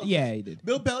Bill Belichick. Yeah, he did.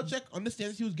 Bill Belichick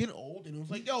understands he was getting old, and it was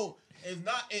like, yo,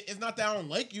 it's not that I don't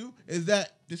like you. It's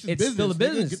that this is It's business. still a nigga.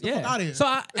 business. Get the Yeah. fuck out of here. So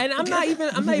I'm not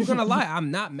even gonna lie. I'm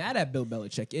not mad at Bill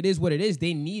Belichick. It is what it is.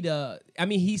 They need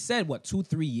he said what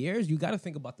 2-3 years. You got to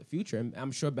think about the future. And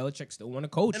I'm sure Belichick still want to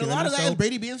coach. and a you know lot what of I that mean? is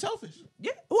Brady being selfish.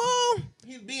 Yeah. Well,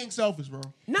 He's being selfish, bro.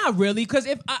 not really, because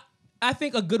if I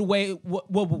think a good way. What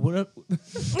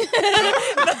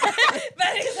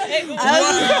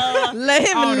Let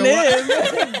him don't know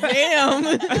live. Damn.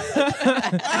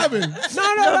 What happened? No.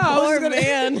 I was Poor gonna-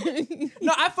 man.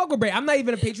 No, I fuck with Brady. I'm not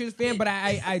even a Patriots fan, but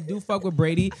I do fuck with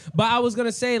Brady. But I was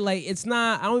gonna say, like, it's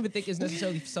not. I don't even think it's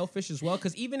necessarily selfish as well.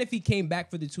 Because even if he came back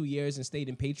for the 2 years and stayed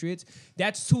in Patriots,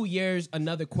 that's 2 years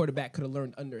another quarterback could have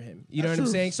learned under him. You know That's what I'm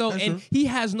true. saying? So, That's and true. he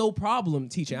has no problem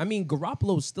teaching. I mean,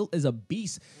 Garoppolo still is a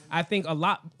beast. I think a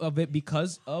lot of it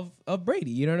because of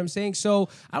Brady. You know what I'm saying? So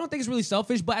I don't think it's really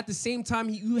selfish. But at the same time,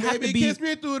 you have Baby, to be. kiss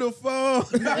me through the phone.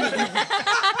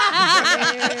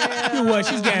 What?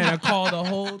 She's getting a call the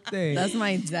whole thing. That's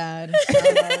my dad.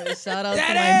 Shout out to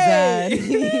my Daddy!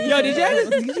 dad. Yo,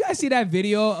 did you guys see that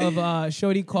video of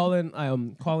Shorty calling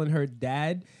her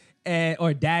dad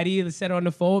or daddy said on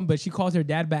the phone, but she calls her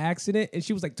dad by accident and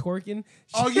she was like twerking.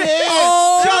 Oh yeah.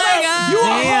 Oh She was my like, God. You a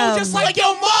Damn. hoe just like like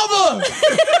your mama.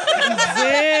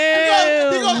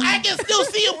 Damn. He goes, I can still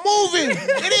see it moving.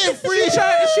 It ain't free.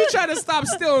 she tried to stop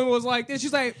still and was like this.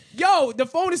 She's like, yo, the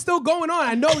phone is still going on.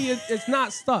 I know it's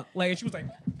not stuck. Like, and she was like,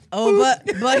 Oh,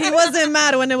 but he wasn't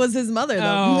mad when it was his mother though.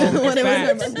 oh, when it was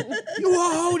her facts. mother. You a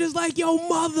hoe just like your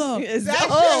mother. It's- That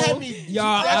oh. shit had me.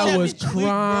 Y'all, that shit I had was me tweaked, bro.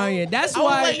 crying. That's I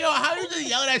was why. like, yo, how you just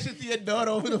yell that shit to your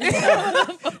daughter over the phone?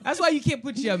 That's why you can't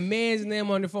put your man's name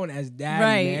on the phone as daddy,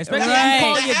 Right. man. Especially Right. if you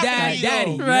call That your happened dad to me, daddy.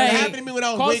 though. You know Right. what I That mean? happened to me when I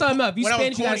was Call way something up. You when I was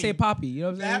Spanish, you gotta corny. say poppy. You know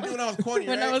what That I'm happened saying? when I was corny,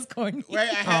 When right? I was corny. Right,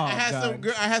 I had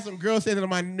God. some girl saying it on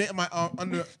my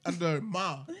under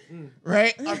ma,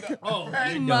 right?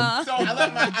 Right? Ma. So I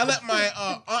let my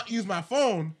aunt use my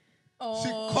phone. Oh, She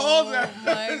calls her.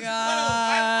 my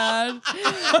God.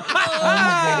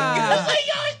 I was like,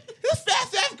 yo, this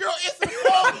fast ass girl answered the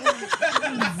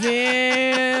phone.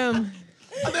 Damn. I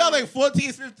think I was like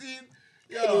 14, 15.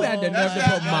 Yo, You had the nerve to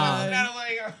that's put that- mom. that's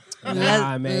like,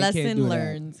 Nah, man, lesson can't do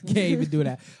learned. That. Can't even do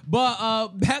that. But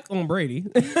back on Brady.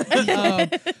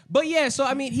 But yeah, so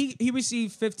I mean, he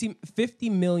received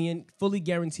 $50 million fully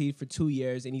guaranteed for 2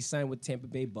 years, and he signed with Tampa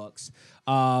Bay Bucks.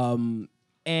 And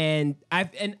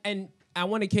I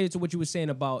want to cater to what you were saying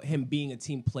about him being a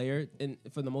team player, and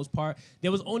for the most part, there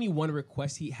was only one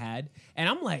request he had, and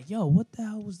I'm like, yo, what the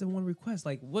hell was the one request?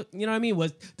 Like, what, you know what I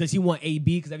mean? Does he want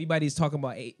AB? Because everybody's talking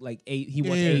about he wants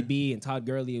Yeah. AB and Todd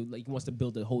Gurley, like he wants to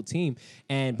build a whole team.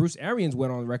 And Bruce Arians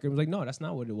went on the record and was like, no, that's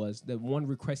not what it was. The one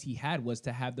request he had was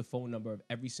to have the phone number of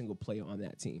every single player on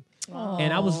that team.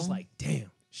 And I was just like,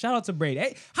 damn. Shout out to Brady.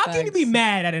 Hey, how can you be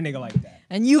mad at a nigga like that?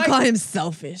 And you call him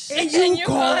selfish. And you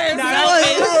call him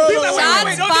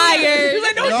Shots fired.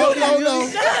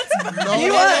 no.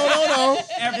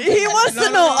 He wants to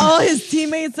know all his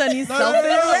teammates and he's selfish.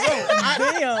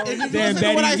 If you Damn, listen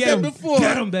to what I Betty, get said him. before,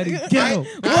 Get him, Betty. Get him.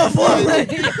 if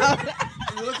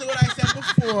you listen to what I said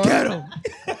before, Get him.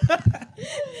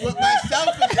 with my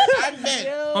selfish, I meant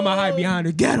I'm going to hide behind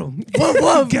her. Get him.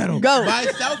 Get him. Go. by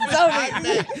selfish, I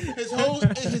meant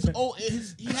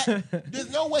there's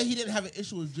no way he didn't have an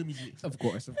issue with Jimmy G. Of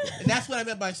course. And that's what I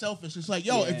meant by selfish. It's like,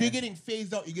 yo, if Yeah. you're getting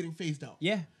phased out, you're getting phased out.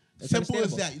 Yeah. That's Simple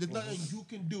as understandable. that. There's nothing you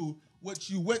can do. What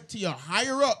you went to your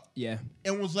higher up Yeah.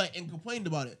 and was like and complained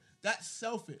about it. That's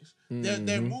selfish. Mm-hmm.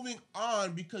 They're moving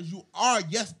on because you are,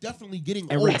 yes, definitely getting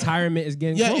And old. retirement is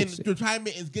getting Yeah, close. and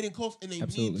retirement is getting close, and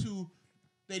Absolutely.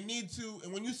 they need to.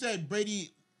 And when you said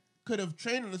Brady could have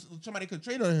trained on this, somebody could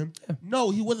train on him.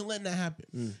 No, he wasn't letting that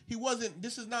happen. He wasn't.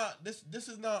 This is not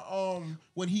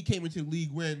when he came into the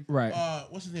league when Right.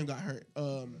 What's his name got hurt?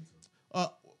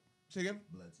 Say again.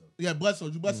 Bledsoe. Yeah, Bledsoe.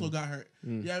 Bledsoe got hurt.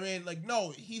 Yeah, I mean, like,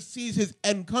 no, he sees his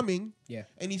end coming. Yeah.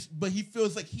 And but he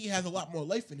feels like he has a lot more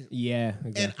life in him. Yeah. And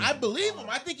Exactly. I believe him.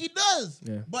 I think he does.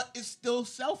 Yeah. But it's still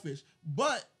selfish.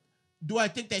 But do I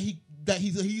think that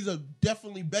he's a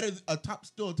definitely better a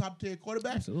top tier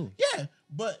quarterback? Absolutely. Yeah,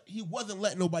 but he wasn't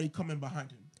letting nobody come in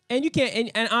behind him. And you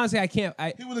can't, and honestly,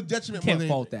 He was a detriment. can't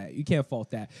fault that. You can't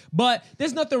fault that. But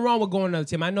there's nothing wrong with going to another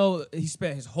team. I know he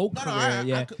spent his whole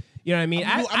career. You know what I mean?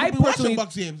 I personally, watching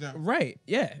Bucks games now. right?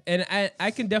 Yeah, and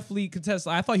I can definitely contest.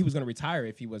 I thought he was going to retire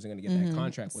if he wasn't going to get that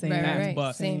contract with the Same. Pats, Right.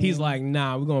 but Same. he's like,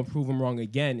 nah, we're going to prove him wrong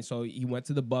again. So he went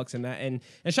to the Bucks and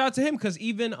shout out to him because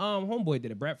even homeboy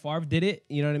did it. Brett Favre did it.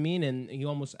 You know what I mean? And he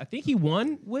I think he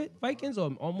won with Vikings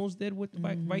or almost did with the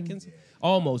Vikings.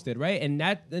 Almost did, right? And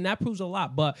that proves a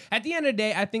lot. But at the end of the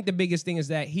day, I think the biggest thing is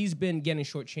that he's been getting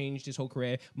shortchanged his whole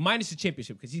career, minus the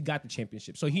championship because he's got the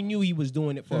championship. So he knew he was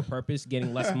doing it for a purpose,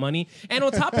 getting less money. And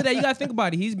on top of that, you got to think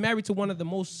about it. He's married to one of the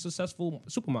most successful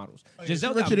supermodels.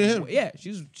 Giselle she's richer than him. Yeah,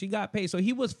 she got paid. So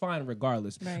he was fine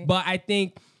regardless. Right. But I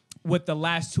think with the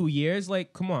last 2 years,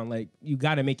 like, come on, like, you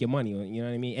got to make your money. You know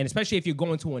what I mean? And especially if you're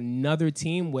going to another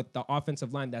team with the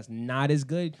offensive line that's not as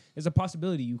good, there's a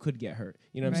possibility you could get hurt.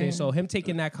 You know what I'm saying? So him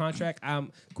taking that contract,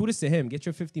 kudos to him. Get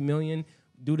your $50 million,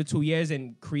 do the 2 years,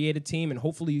 and create a team, and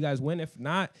hopefully you guys win. If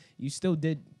not, you still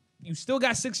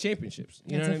got 6 championships.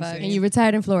 You That's know a what I'm fact. saying? And you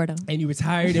retired in Florida. And you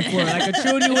retired in Florida like a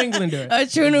true New Englander. A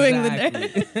true New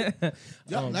Englander.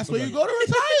 That's where you go to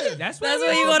retire. That's That's we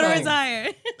where you all go to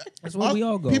retire. That's where we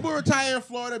all go. People retire in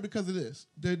Florida because of this.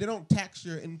 They don't tax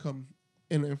your income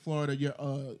in Florida. Your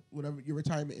whatever your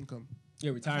retirement income.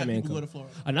 Your That's why retirement people income. go to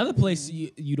Florida. Another place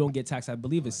you don't get taxed, I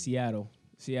believe, is Seattle.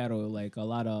 Seattle, like a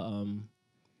lot of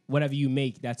whatever you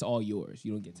make, that's all yours.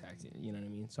 You don't get taxed. You know what I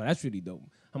mean? So that's really dope.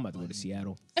 I'm about to go to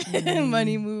Seattle.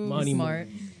 Money move. Money Smart.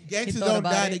 Gangsters thought don't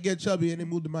about die; it. they get chubby, and they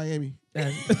move to Miami.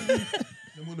 They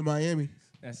move to Miami.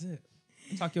 That's it.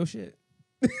 Talk your shit.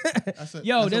 That's a,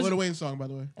 Yo, that's a there's- Lil Wayne song, by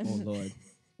the way. Oh Lord.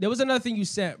 There was another thing you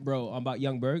sent, bro, about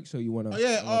Young Berg. So you wanna? Oh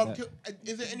yeah.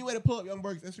 Is there any way to pull up Young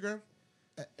Berg's Instagram?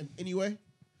 Any way?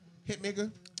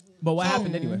 Hitmaker. But what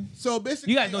happened anyway? So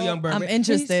basically, You guys know Young Berg. I'm right?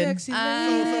 interested. Hey, sexy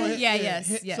Yeah, lady.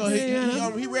 yes, yes. So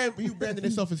he branded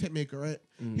himself as Hitmaker, right?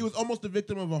 He was almost the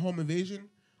victim of a home invasion.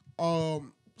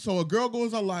 So a girl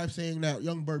goes on live saying that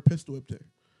Young Berg pistol whipped her,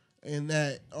 and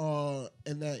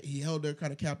that he held her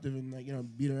kind of captive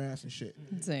and beat her ass and shit.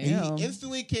 Damn. And he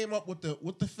instantly came up with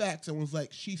the facts and was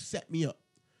like, "She set me up."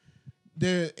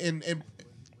 There and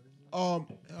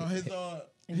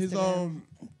his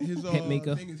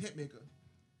Hitmaker. thing is Hitmaker.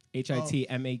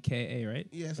 HITMAKA, right?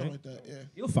 Yeah, something like that. Yeah.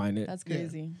 You'll find it. That's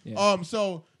crazy. Yeah.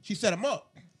 So she set him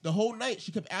up. The whole night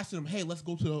she kept asking him, "Hey, let's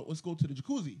go to the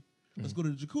jacuzzi. Let's go to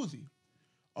the jacuzzi."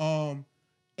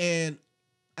 And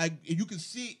you can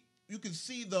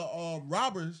see the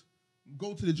robbers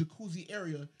go to the jacuzzi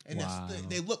area, and Wow.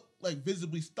 they look like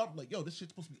visibly stumped, like, "Yo, this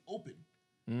shit's supposed to be open."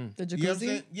 The You know what I'm jacuzzi.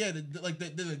 saying? Yeah,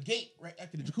 there's a gate right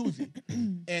after the jacuzzi,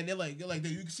 and they're like, you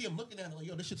can see them looking at it like,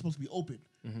 "Yo, this shit's supposed to be open,"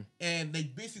 and they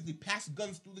basically passed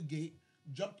guns through the gate,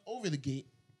 jumped over the gate,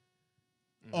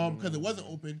 because it wasn't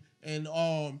open, and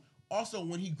also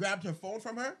when he grabbed her phone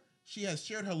from her, she has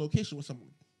shared her location with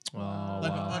someone,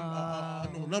 like an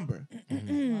unknown number.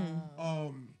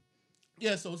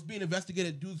 Yeah, so it's being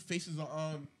investigated. Dude's faces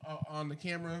are on the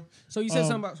camera. So you said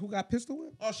something about who got pistol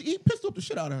whipped? Oh, he pistol whipped the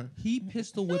shit out of her. He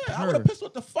pistol whipped Yeah, I would her. have pistol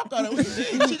whipped the fuck out of her.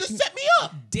 She just set me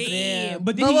up. Damn.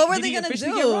 But did what were did they he gonna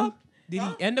officially do? get robbed? Did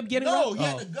Huh? he end up getting No, robbed? he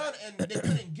had the gun, and they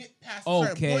couldn't get past a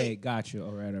certain Okay, point. got you.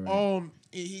 All right.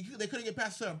 They couldn't get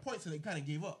past a certain point, so they kind of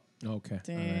gave up. Okay.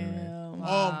 Damn.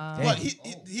 But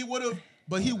he would have, been,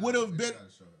 but he would have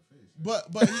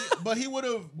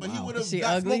Is she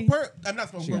got ugly? Smoke Perk. I'm not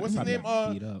Smoke She Perk. What's his probably name?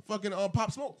 got beat up. Fucking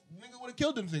Pop Smoke. Nigga would have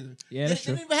killed them niggas. Yeah, they that's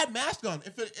true. didn't even have mask on.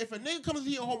 If a nigga comes to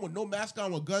your home with no mask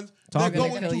on with guns, Talk they're to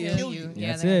going kill to you. kill you. Yeah,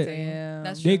 That's that's it. Damn.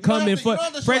 That's They true. come in You for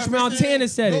know the French show, Montana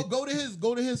said it. Go to his.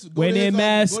 When they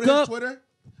mask go to his up. Twitter.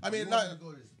 I mean, not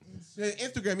his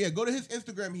Instagram. Yeah, go to his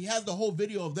Instagram. He has the whole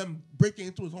video of them breaking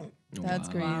into his home. That's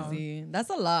Wow. crazy. That's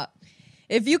a lot.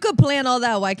 If you could plan all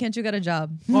that, why can't you get a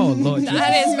job? Oh Lord.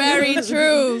 That is very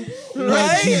true.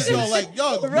 Right? So like,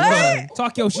 yo, Right?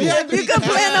 Talk your shit. have to You be could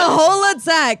plan a calm. whole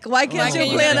attack. Why can't Why you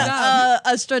can't you plan get a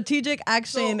a strategic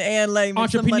action and like make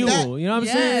some money? Entrepreneurial. You know what I'm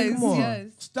saying? Come on. Yes.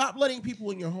 Stop letting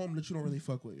people in your home that you don't really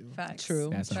fuck with. Yo. Facts. True.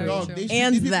 That's Very true. Dog, true. these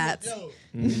And people, that. yo,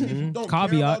 these people don't care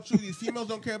Caveat. about you. These females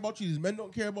don't care about you. These men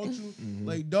don't care about you.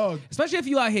 Like, dog. Especially if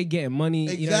you out here getting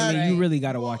money, you know what I mean? Exactly. You really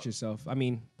got to watch yourself. I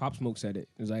mean, Pop Smoke said it.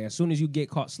 It was like, as soon as you get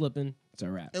caught slipping, it's a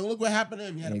wrap. And look what happened to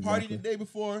him. He had a party Exactly. the day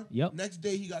before. Yep. Next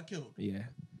day he got killed. Yeah.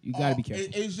 You got to be careful.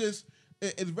 It's just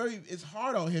it's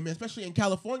hard on him, especially in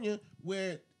California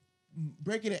where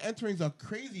breaking and enterings are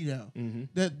crazy now. Mm-hmm.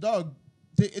 That dog,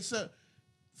 it's a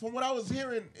from what I was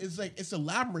hearing, is like it's a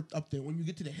labyrinth up there when you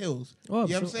get to the hills. Oh,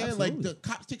 you know what I'm saying? absolutely. Like the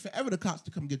cops take forever the cops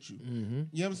to come get you. You know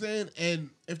what I'm saying? And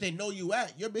if they know you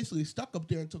you're basically stuck up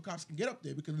there until cops can get up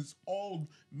there because it's all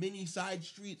mini side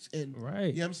streets and Right.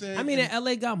 You know what I'm saying? I mean, and,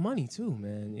 LA got money too,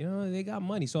 man. You know, they got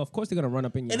money, so of course they're gonna run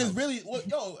up in your and house. it's really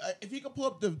if you can pull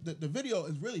up the video,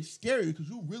 it's really scary because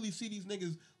you really see these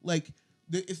niggas like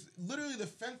it's literally the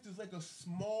fence is like a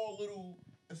small little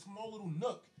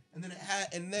nook. And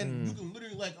then you can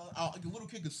literally like a little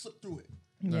kid could slip through it.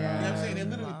 Yeah. You know what I'm saying? They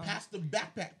literally pass the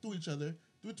backpack through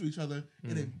to each other,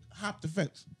 and then hop the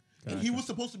fence. And he was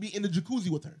supposed to be in the jacuzzi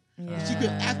with her. Yeah. She could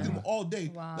ask him all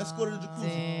day. Let's go to the jacuzzi.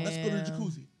 Damn. Let's go to the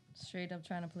jacuzzi. Straight up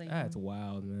trying to play. That's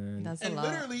wild, man. That's a And lot.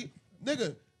 literally,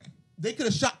 nigga, they could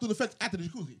have shot through the fence after the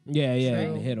jacuzzi. Yeah, Right,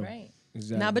 and hit him. right.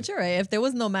 Exactly. Nah, but you're right. If there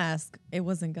was no mask, it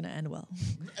wasn't gonna end well.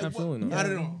 Absolutely Not not.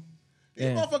 at all. These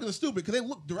Yeah. motherfuckers are stupid because they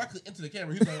look directly into the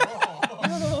camera. He's like,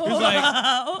 oh. He's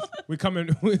like, we're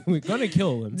coming. We're gonna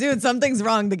kill him. Dude, something's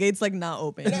wrong. The gate's like not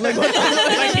open. Like, Like,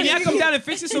 can y'all come down and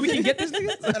fix it so we can get this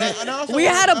nigga? And I also we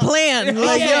had a plan.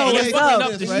 Like, yeah, yo, yeah, what's yeah. up?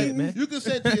 Fucking up the shit, man. You can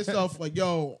say to yourself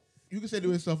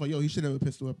like, yo, he shouldn't have a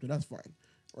pistol up there. That's fine,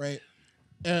 right?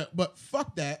 But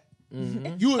fuck that.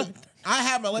 I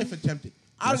have my life attempted.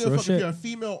 I That's don't give a real fuck shit. if you're a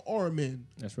female or a man.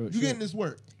 That's real You shit. getting this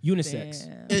work? Unisex.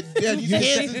 Damn. You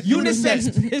can't.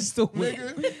 Unisex pistol.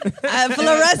 Nigga.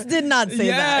 Flores did not say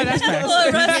Yeah, that. that's facts.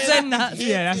 Flores did not.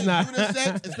 Yeah, that's not-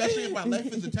 unisex, especially if my life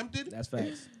is attempted. That's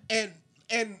facts. And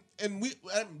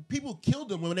people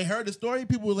killed him when they heard the story.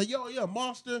 People were like, "Yo, yeah,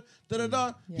 monster." Da da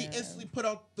da. He Yeah. instantly put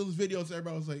out those videos.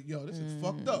 Everybody was like, "Yo, this is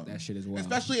fucked up." That shit is wild.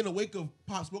 Especially in the wake of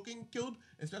Pop Smoke getting killed.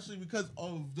 Especially because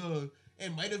of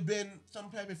it might have been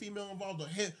some type of female involved, or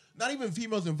him, not even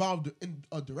females involved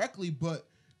directly, but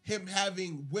him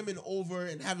having women over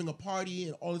and having a party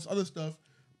and all this other stuff.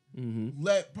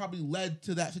 Probably led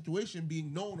to that situation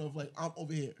being known of like, I'm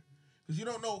over here. Because you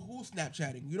don't know who's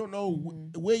Snapchatting. You don't know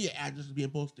where your address is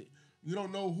being posted. You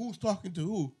don't know who's talking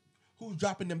to who's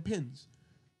dropping them pins.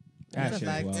 That That's a shit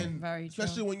fact. is wild. And Very true.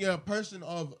 especially when you're a person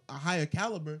of a higher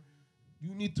caliber,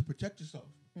 you need to protect yourself.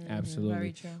 Absolutely.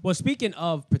 Very true. Well, speaking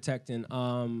of protecting,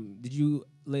 did you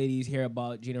ladies hear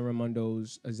about Gina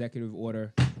Raimondo's executive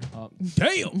order?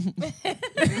 Damn!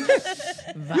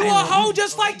 You a hoe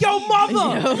just like your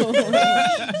mother!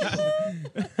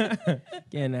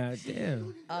 Yeah, now,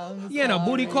 damn. You getting a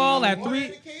booty call at 3?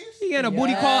 You getting a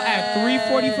booty call at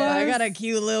 3:45? I got a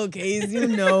cute little case, you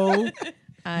know. All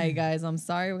right, guys, I'm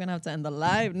sorry. We're going to have to end the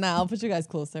live. Now, I'll put you guys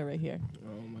closer right here.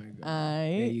 Oh my god. All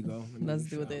right. There you go. Let's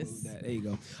do this. There you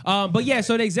go. But yeah,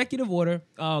 so the executive order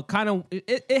kind of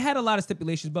it had a lot of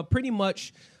stipulations, but pretty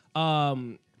much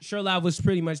Sherlav was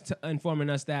pretty much informing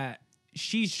us that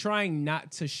she's trying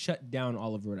not to shut down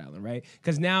all of Rhode Island, right?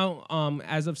 Because now,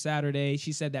 as of Saturday,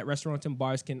 she said that restaurants and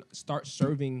bars can start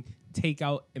serving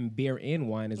takeout and beer and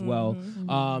wine as well.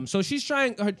 So she's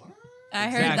trying her. I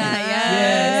heard Exactly. that.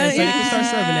 Yeah, so you can start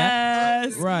serving that.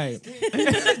 Yes. Right.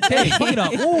 Hey, pick it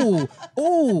up.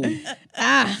 Ooh.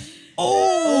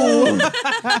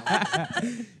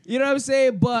 You know what I'm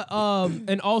saying? But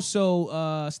and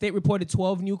also state reported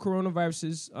 12 new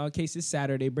coronavirus cases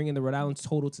Saturday, bringing the Rhode Island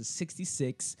total to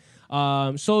 66.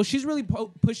 So she's really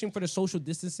pushing for the social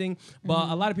distancing, but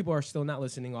a lot of people are still not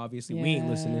listening. Obviously, we ain't Yeah.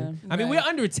 listening. I mean, we're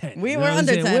under 10. We're You know what I'm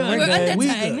under saying? 10. We're under We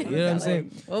 10. good. You know what I'm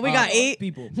saying? Well, we got 8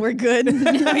 people. We're good.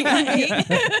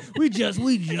 We just.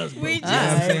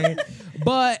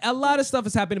 But a lot of stuff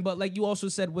is happening. But like you also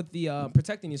said with the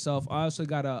protecting yourself, I also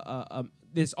got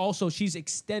this also she's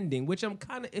extending, which I'm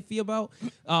kind of iffy about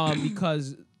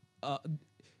because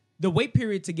the wait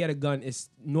period to get a gun is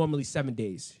normally 7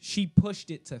 days. She pushed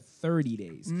it to 30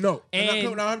 days. No, And-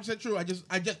 no, 100% true. I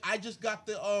just got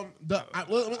the let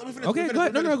me finish. Okay, let me go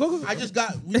ahead. finish. No, go. I just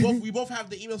got we both have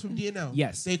the emails from DNL.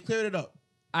 Yes. They cleared it up.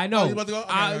 I know. Oh, you about to go? Okay,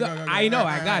 I know.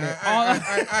 I got it. All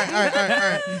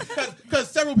right. Because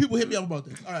several people hit me up about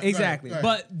this. All right, Exactly. go ahead.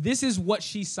 But this is what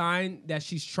she signed that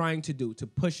she's trying to do, to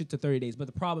push it to 30 days. But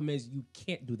the problem is you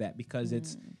can't do that because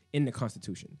it's in the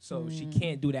Constitution. So she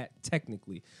can't do that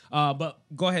technically. But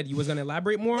go ahead. You was going to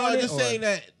elaborate more on it? just or- saying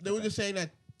that they were just saying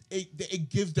that it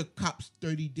gives the cops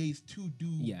 30 days to do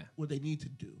what they need to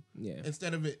do. Yeah.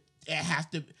 Instead of it has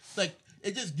to like.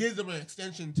 It just gives them an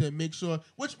extension to make sure,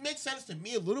 which makes sense to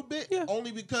me a little bit, only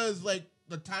because like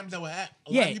the times that we're at,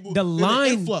 a lot of people, the there's an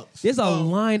line. influx There's a of-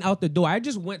 line out the door. I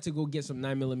just went to go get some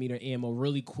 9mm ammo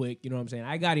really quick. You know what I'm saying?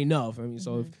 I got enough. I mean,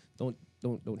 so if,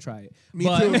 don't try it. Me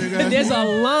but too, nigga. there's a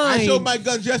line. I showed my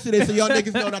guns yesterday, so y'all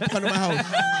niggas know not to come to my house.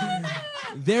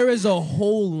 There is a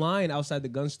whole line outside the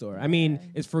gun store. I mean,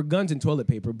 it's for guns and toilet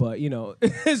paper, but you know,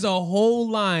 there's a whole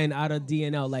line out of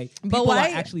DNL. Like people are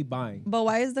actually buying. But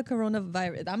why is the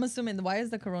coronavirus? I'm assuming why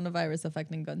is the coronavirus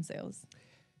affecting gun sales?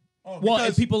 Oh, Well,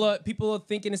 and because people are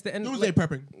thinking it's the end. doomsday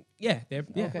prepping. Yeah, yeah.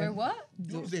 Okay. Wait, what?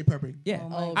 Doomsday prepping. Yeah.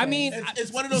 Oh, I okay. mean,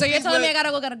 It's one of those. So you're things telling me where- I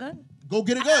gotta go get a gun? go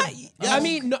get a gun? Yes. I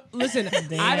mean, no, listen.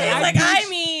 I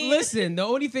mean, Listen. The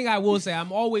only thing I will say,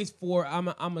 I'm always for. I'm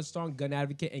a strong gun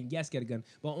advocate, and yes, get a gun,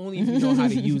 but only if you know how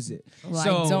to use it. Well,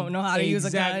 I don't know how to use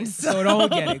a gun, so don't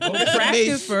get it. Go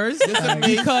practice first,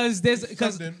 because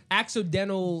Something.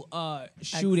 accidental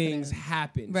shootings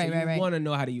happen. Right, so right, you right. want to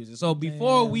know how to use it. So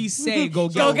before we say go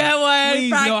get Go get one,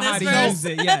 please know how practice to first. use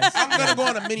it. Yes, I'm gonna go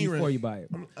on a mini before rant. you buy it.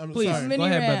 I'm Please sorry. go Mini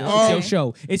ahead, rant, brother. It's okay. your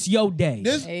show. It's your day.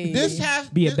 This has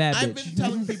Be a this- bad I've bitch. been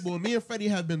telling people, me and Freddie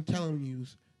have been telling you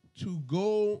to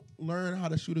go learn how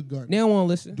to shoot a gun. They don't want to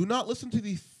listen. Do not listen to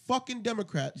these fucking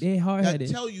Democrats They hard-headed.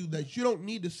 that tell you that you don't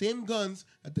need the same guns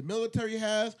that the military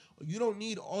has, or you don't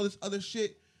need all this other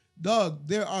shit. Doug,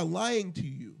 they are lying to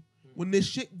you. When this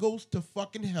shit goes to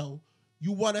fucking hell,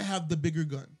 you want to have the bigger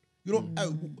gun. You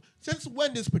don't. Since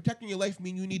when does protecting your life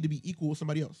mean you need to be equal with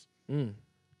somebody else?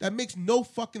 That makes no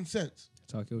fucking sense.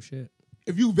 Talk your shit.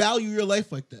 If you value your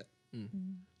life like that.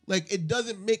 Like, it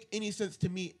doesn't make any sense to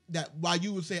me that why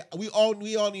you would say we all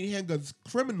need handguns.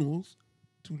 Criminals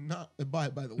to not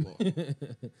abide by the law.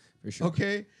 For sure.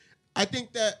 Okay? I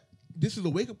think that this is a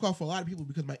wake-up call for a lot of people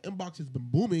because my inbox has been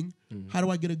booming. How do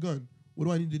I get a gun? What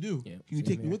do I need to do? Yeah, Can you same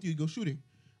take me here. with you to go shooting?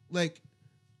 Like,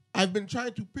 I've been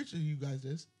trying to preach to you guys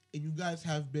this, and you guys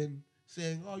have been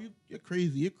saying, oh, you're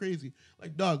crazy, you're crazy.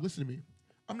 Like, dog, listen to me.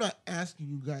 I'm not asking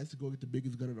you guys to go get the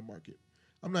biggest gun in the market.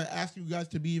 I'm not asking you guys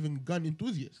to be even gun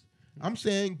enthusiasts. I'm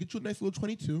saying get you a nice little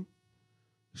 22,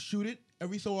 shoot it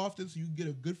every so often so you can get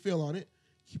a good feel on it.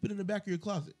 Keep it in the back of your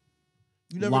closet.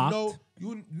 You never Locked. know.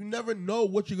 You never know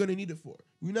what you're gonna need it for.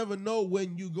 You never know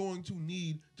when you're going to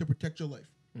need to protect your life.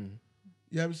 You know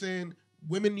what I'm saying?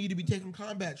 Women need to be taking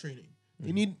combat training.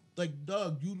 They need, like,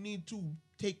 Doug, you need to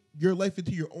take your life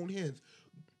into your own hands.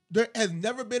 There has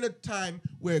never been a time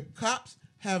where cops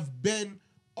have been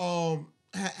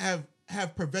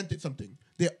have prevented something.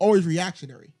 They're always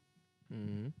reactionary.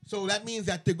 So that means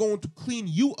that they're going to clean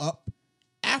you up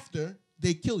after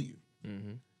they kill you.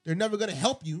 They're never going to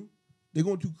help you. They're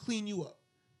going to clean you up.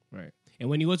 Right. And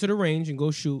when you go to the range and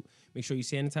go shoot, make sure you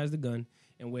sanitize the gun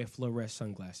and wear fluorescent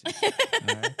sunglasses.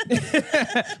 All right?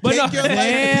 But no, Take your life into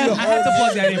man, your I had to own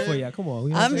plug that hands, in for man. you. Come on. You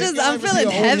know what I'm saying? I'm Take feeling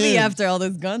your own heavy hands. after all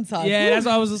this gun talk. Yeah, that's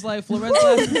why I was just like fluorescent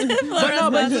glasses. But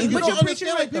no, but You you're don't preaching understand,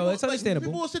 right like, though. people, It's like, understandable.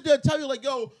 people will sit there and tell you, like,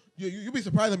 yo, you'll be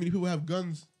surprised how many people have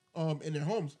guns in their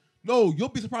homes. No, you'll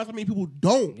be surprised how many people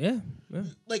don't. Yeah.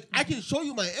 Like, I can show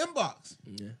you my inbox.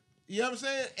 Yeah. You know what I'm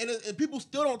saying? And people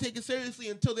still don't take it seriously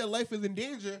until their life is in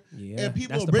danger. Yeah, And people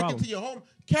that's are the breaking problem. into your home.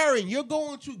 Karen, you're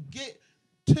going to get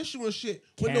tissue and shit.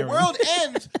 When the Karen. world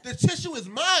ends, the tissue is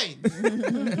mine.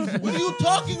 What are you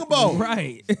talking about?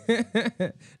 Right.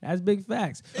 That's big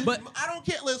facts. But I don't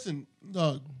care. Listen,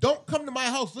 don't come to my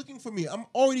house looking for me. I'm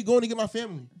already going to get my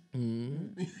family.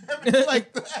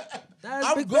 Like, That's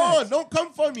I'm big gone. facts. Don't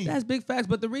come for me. That's big facts.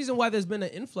 But the reason why there's been an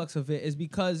influx of it is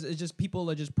because it's just people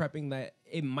are just prepping that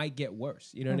it might get worse.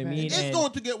 You know what I mean? It's And-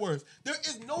 going to get worse. There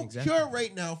is no Exactly. cure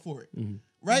right now for it.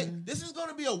 Right? This is going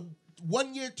to be a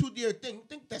 1 year, 2 year thing. You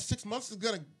think that 6 months is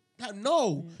going to...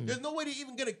 No. There's no way to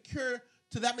even get a cure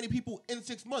to that many people in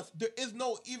 6 months. There is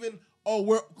no even... Oh,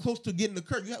 we're close to getting the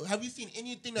cure. Have you seen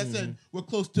anything that said we're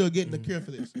close to getting the cure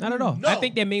for this? Not at all. No. I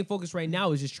think their main focus right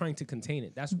now is just trying to contain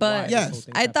it. That's But why Yes. this whole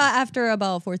thing's I happening. thought after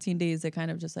about 14 days, it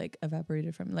kind of just like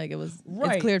evaporated from, like it was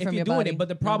Right, it's cleared if from you're your doing body. it, but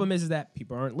the problem is that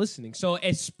people aren't listening, so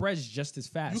it spreads just as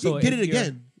fast. You so can get if it you're-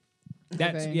 again.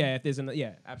 That's Okay. yeah. If there's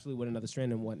absolutely with another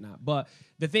strand and whatnot. But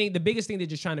the biggest thing they're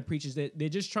just trying to preach is that they're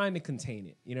just trying to contain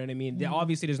it. You know what I mean?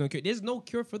 Obviously, there's no cure. There's no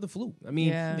cure for the flu. I mean,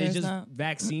 Yeah. there's There's just not.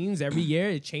 vaccines every year.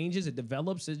 It changes, it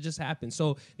develops, it just happens.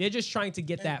 So they're just trying to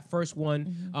get that first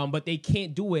one, but they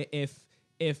can't do it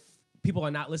if people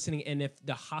are not listening and if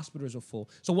the hospitals are full.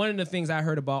 So one of the things I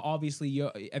heard about, obviously,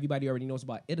 everybody already knows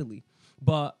about Italy.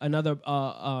 But another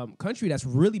country that's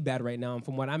really bad right now, and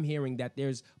from what I'm hearing, that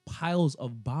there's piles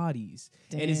of bodies,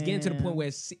 and it's getting to the point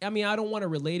where I don't want to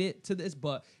relate it to this,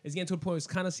 but it's getting to the point where it's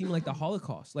kind of seeming like the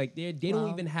Holocaust. Like they don't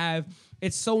even have.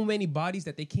 It's so many bodies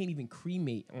that they can't even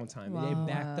cremate on time. And they're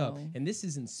backed up, and this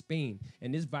is in Spain,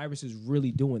 and this virus is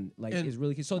really doing is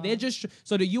really. So they're just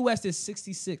so the U.S. there's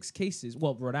 66 cases.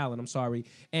 Well, Rhode Island, I'm sorry,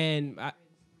 and.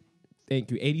 Thank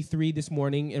you. 83 this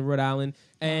morning in Rhode Island.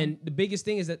 And the biggest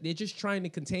thing is that they're just trying to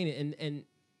contain it. And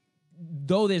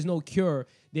though there's no cure,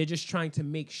 they're just trying to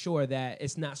make sure that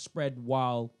it's not spread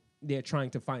while they're trying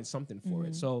to find something for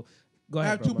it. So go I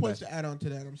ahead. have 2 bro, my points bad. to add on to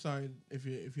that. I'm sorry if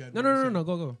you had No.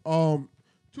 Go.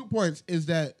 2 points is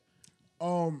that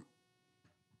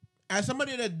as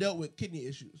somebody that dealt with kidney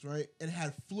issues, right, and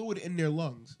had fluid in their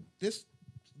lungs, this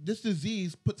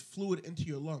disease puts fluid into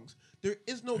your lungs. There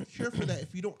is no cure for that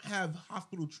if you don't have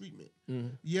hospital treatment. You know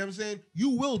what I'm saying?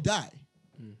 You will die.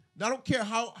 I don't care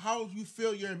how you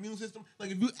feel your immune system.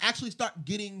 Like if you actually start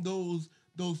getting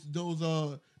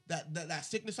that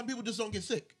sickness, some people just don't get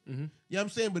sick. You know what I'm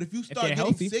saying? But if you start they're getting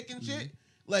healthy. sick and shit,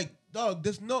 like dog,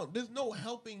 there's no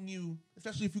helping you,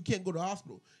 especially if you can't go to the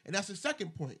hospital. And that's the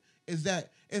second point, is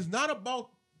that it's not about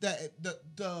that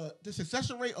the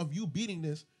succession rate of you beating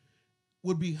this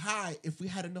would be high if we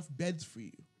had enough beds for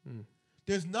you.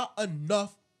 There's not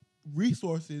enough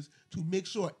resources to make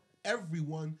sure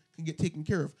everyone can get taken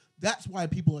care of. That's why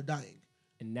people are dying.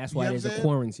 And that's You why know there's what I'm a saying?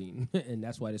 quarantine. And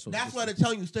that's why there's so That's why they're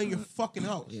telling you stay in your fucking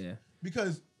house. Yeah.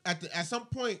 Because at some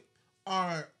point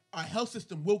our health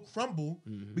system will crumble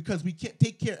because we can't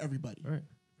take care of everybody. Right.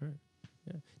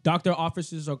 Yeah. Doctor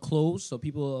offices are closed, so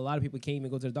a lot of people can't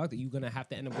even go to the doctor. You're gonna have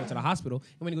to end up going to the hospital,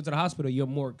 and when you go to the hospital, you're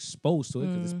more exposed to it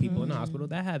because there's people in the hospital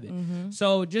that have it.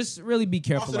 So just really be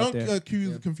careful Also, out don't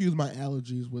there. confuse my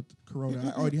allergies with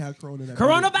corona. I already had corona. and I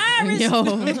Coronavirus.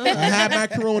 Yo, I had my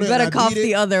corona. you better and I cough beat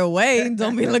the it. other way.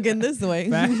 Don't be looking this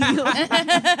way.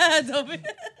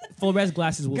 Fluorescent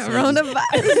glasses will save you.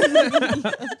 Coronavirus.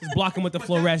 Just block them with the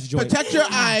fluorescent joint. Protect your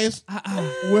eyes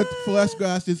with fluorescent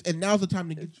glasses, and now's the time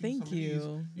to get you. Thank some of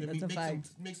you. these. That's a make fact.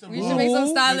 Some, make some. We should make some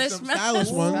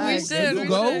stylish ones. We should, There you we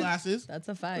go. should. Glasses. That's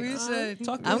a fact. We should.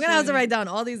 Talk I'm gonna have to write down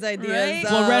all these ideas. Right?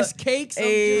 fluorescent cakes. Masks.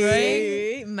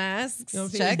 You know what I'm saying?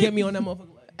 Check. Get me on that motherfucker.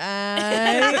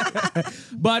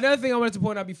 But another thing I wanted to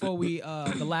point out before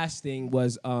the last thing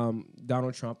was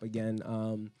Donald Trump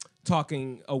again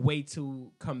talking a way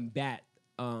to combat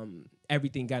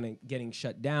everything getting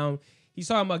shut down. He's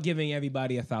talking about giving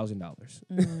everybody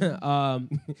 $1,000.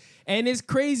 And it's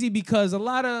crazy because a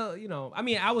lot of,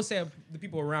 I would say the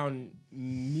people around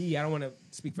me, I don't want to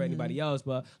speak for anybody else,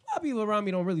 but a lot of people around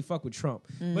me don't really fuck with Trump.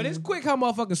 But it's quick how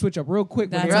motherfuckers switch up real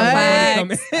quick. That's when a they fact.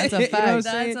 come in. That's a You know what I'm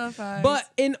fact. saying? That's a fact. But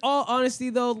in all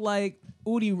honesty, though, like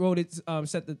Udi wrote it,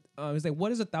 said that it's like,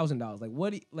 what is $1,000? Like,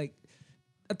 what?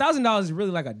 $1,000 is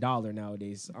really like $1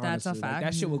 nowadays. That's a honestly. Like, fact.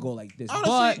 that shit will go like this.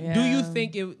 Honestly, but do you Yeah.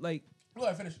 think it like? Go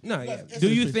ahead, finish. No, Yes, yeah. yes, Do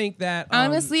yes, you please. think that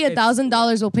Honestly, it's-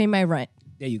 $1,000 will pay my rent.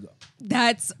 There you go.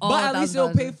 That's all. But at least it'll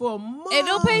 $1,000. pay for a month.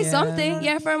 It'll pay something,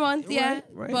 yeah, for a month, yeah.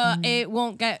 Right. But it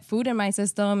won't get food in my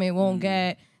system. It won't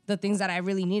get the things that I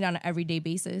really need on an everyday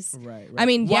basis. Right, right. I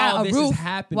mean, While a this is roof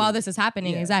happening. while this is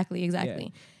happening. Yeah. Exactly.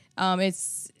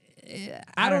 It's.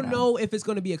 I don't know if it's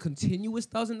going to be a continuous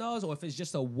 $1,000 or if it's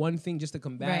just a one thing just to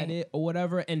combat Right. it or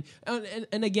whatever. And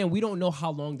again, we don't know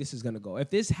how long this is going to go. If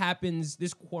this happens,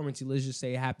 this quarantine, let's just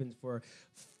say it happens for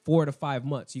 4 to 5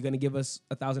 months, you're going to give us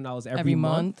 $1,000 every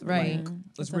month, right. Like,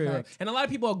 let's That's a be real. fact. And a lot of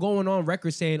people are going on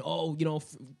record saying, "Oh,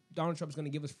 Donald Trump's going to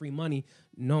give us free money."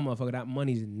 No, motherfucker, that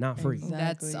money's not free.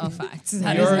 That's Exactly. a fact.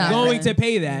 That is You're not going fair. to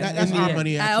pay that. That's in the our end.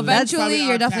 money. Actually. Eventually, Probably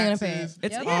you're our definitely gonna pay taxes. it.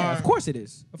 It's Yep. yeah, of course it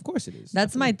is. Of course it is.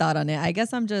 That's my thought on it. I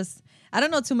guess I don't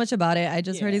know too much about it. I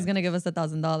just heard Yeah. he's gonna give us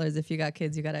 $1,000. If you got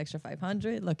kids, you got an extra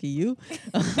 500. Lucky you.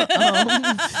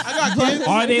 I got kids.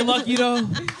 Are they lucky though?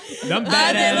 Them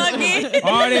badass. lucky?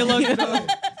 Are they lucky though?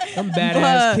 Them badass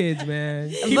But- kids, man.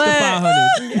 Keep the but-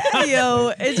 500.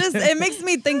 Yo, it makes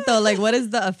me think though, like, what is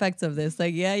the effect of this?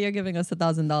 Like, yeah, you're giving us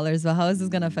 $1,000, but how is this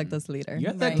gonna affect us later?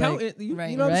 You're the Right. accountant. You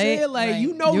Right. know what I'm Right. saying? Like, Right.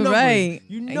 you know You're numbers. right.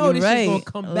 You know You're this shit's gonna right.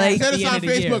 come Like- back Said at this the end on of the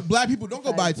year. Facebook. Black people don't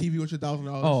go buy a TV with your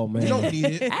 $1,000. Oh, man. You don't need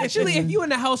it. Actually, if you in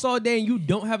the house all day and you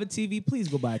don't have a TV, please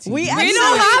go buy a TV. We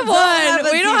don't have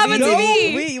one. We don't have a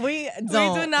TV. We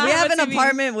don't. do not We have have a an TV.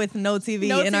 apartment with no TV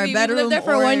No in our TV. bedroom. We lived there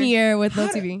for or- 1 year with no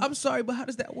How do- TV. I'm sorry, but how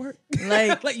does that work?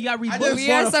 Like- like you got I rebooked. just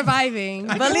We are wanna- surviving.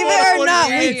 Believe it or not,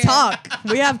 we Yeah. talk.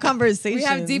 We have conversations. We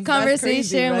have deep That's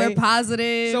conversation. crazy, We're right?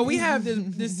 positive. So we have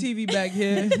this TV back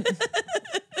here.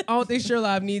 I don't think Sure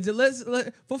Live needs it.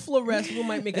 For Fluorescent, we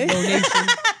might make a donation.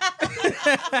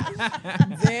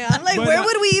 Damn, I'm like, But where not-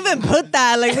 would we even put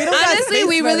that? Like, we don't got honestly, space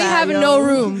we for really that, have yo. no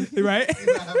room. Right?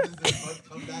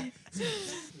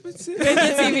 Y'all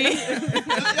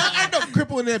end up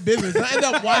crippling their business. I end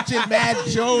up watching mad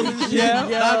shows and shit. Yeah.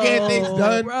 Y'all getting things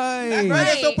done. Right. That's why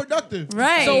they're so Right. productive.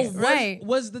 Right. So right.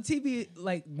 was the TV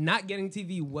like not getting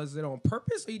TV? Was it on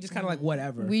purpose, or you just kind of like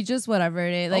whatever? We just whatever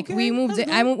it is. Like Okay, we moved that's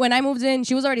in. good. When I moved in,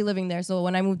 she was already living there. So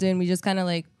when I moved in, we just kind of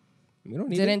like We don't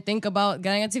need didn't think about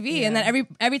getting a TV, and then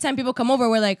every time people come over,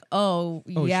 we're like, oh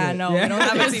yeah, shit. no, Yeah. we don't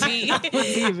have a TV.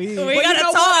 TV. We But gotta you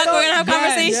know talk. what, though? We're gonna have Yes,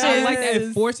 conversations. yeah, I like that.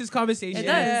 It forces conversation. It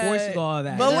does. It forces all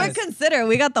that. But Yes. we're considerate.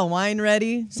 We got the wine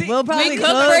ready. See, we'll probably We cook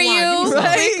for you.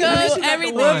 Right? We cook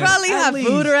everything. We'll probably At have least.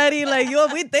 food ready. Like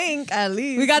we think at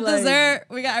least. We got like, dessert.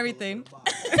 We got everything.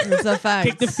 It's a fact.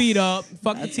 Kick the feet up,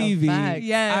 fuck the TV. fact.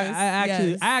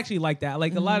 Yes, I actually like that.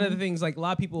 Like a lot of the things, like a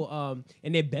lot of people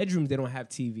in their bedrooms they don't have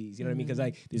TVs. You know what I mean? Because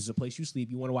like this is a place you sleep.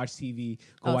 You want to watch TV,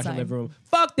 go watch in the Outside. living room.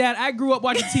 Fuck that. I grew up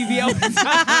watching TV all the time.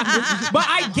 But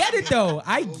I get it though.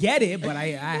 I get it. But I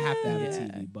have to have a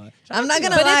TV. But I'm not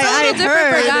gonna But it's lie. a little I different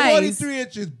for heard. guys. 43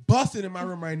 inches busting in my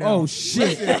room right now. oh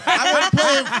shit, Listen,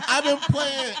 I've been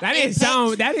playing.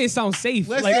 that didn't sound safe.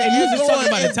 Listen, Like and you was just talking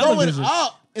about the it's going television.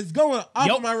 up. It's going up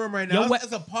Yo- in my room right now. yo,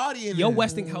 It's a party in Your there.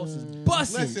 Westinghouse is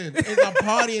busting. Listen, it's a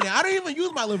party in there. I don't even use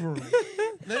my living room.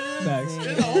 Facts.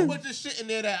 There's a whole bunch of shit in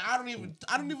there that I don't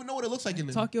even know what it looks like in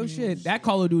there. Talk your shit. That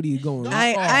Call of Duty is going.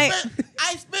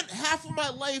 I spent half of my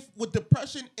life with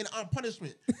depression and on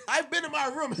punishment. I've been in my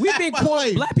room. We've half been my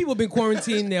life. black people been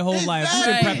quarantined their whole life. We've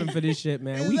been Exactly. prepping for this shit,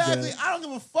 man. We Exactly. good. I don't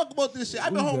give a fuck about this shit.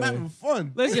 I've been We home good. having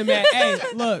fun. Listen, man. Hey,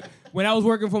 look. When I was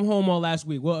working from home all last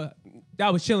week, well, I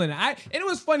was chilling. And it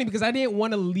was funny because I didn't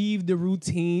want to leave the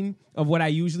routine of what I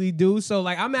usually do. So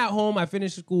like, I'm at home. I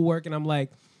finished schoolwork, and I'm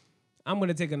like, I'm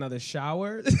gonna take another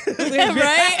shower. Right?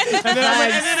 And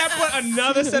then I put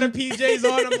another set of PJs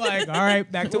on. I'm like, all right,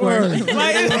 back to work.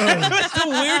 Like, it was the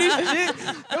weirdest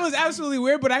shit. It was absolutely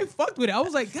weird, but I fucked with it. I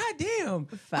was like, God damn,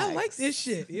 I like this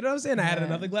shit. You know what I'm saying? I had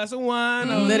another glass of wine.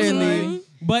 I was Literally. like-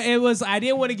 but I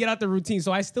didn't want to get out the routine,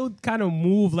 so I still kind of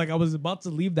moved like I was about to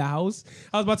leave the house.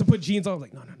 I was about to put jeans on. I was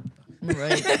like, no.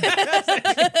 Right.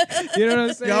 You know what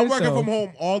I'm saying? Yeah, I'm working So- from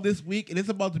home all this week, and it's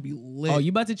about to be lit. Oh, you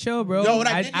about to chill, bro? Yo, what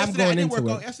I did I'm yesterday, going I didn't into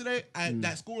work out it. yesterday.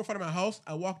 That school in front of my house,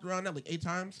 I walked around that like 8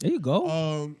 times. There you go.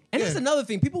 And And that's another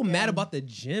thing. People mad about the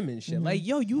gym and shit. Like,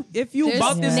 yo, if you There's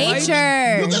about this life,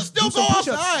 nature. you can still do go some push-ups.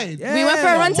 outside. Yeah. We went for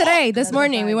a run Walk. today, this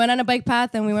morning. We went on a bike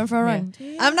path and we went for a run.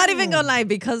 I'm not even gonna lie.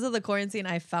 Because of the quarantine,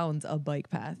 I found a bike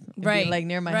path. Right. Like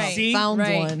near my Right. house. See? Found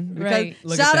Right. one. Because Right.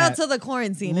 Look at shout out that. to the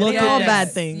quarantine. Look It ain't at all that.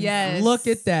 bad things. Yes. Look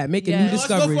at that, making new Yeah. Let's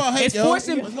go discoveries. for a hike, It's yo.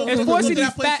 forcing, Let's go it's to forcing that these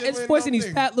place fat, and it's win forcing these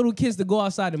something. fat little kids to go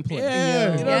outside and play.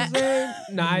 Yeah. You know what I'm saying?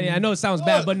 Nah, I know it sounds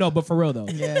bad, but no, but for real though,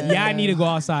 yeah, I need to go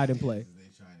outside and play.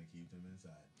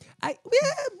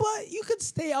 But you could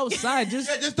stay outside. Just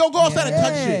Yeah, just don't go outside and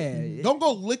touch Yeah. shit. Don't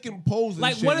go licking poles. And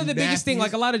like shit, one of you the biggest nasty. thing,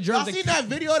 like a lot of germs. Y'all seen that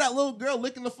video of that little girl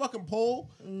licking the fucking pole?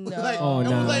 No. Like, Oh, it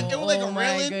nah. was like Oh, a my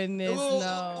railing. goodness, a little,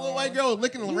 no. little white girl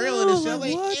licking the railing and shit.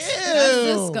 Like, what? ew. That's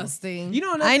disgusting. You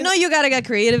know, I know you gotta get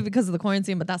creative because of the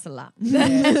quarantine, but that's a lot.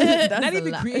 not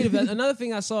even creative. Another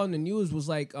thing I saw in the news was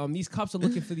like these cops are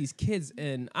looking for these kids,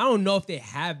 and I don't know if they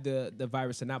have the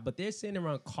virus or not, but they're sitting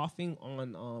around coughing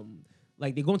on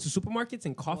like they go into supermarkets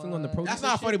and coughing on the produce. That's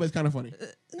not funny, but it's kind of funny.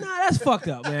 Nah, that's fucked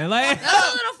up, man. Like,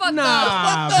 That's a little fucked nah,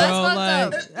 up. bro. That's fucked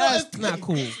Like, up. that's not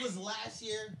cool. This was last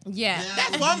year. Yeah.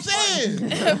 That's what I'm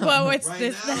saying. But what's Right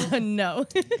this? now? No.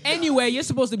 Anyway, you're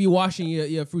supposed to be washing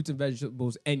your fruits and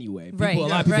vegetables anyway. Right, A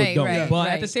lot of people right, don't. right, but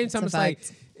at right. the same time, It's it's a like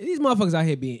fact. these motherfuckers out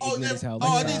here being Oh, ignorant as hell.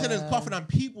 I Like, think it's coughing on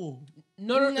people.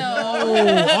 no,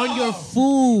 No. on your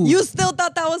food. You still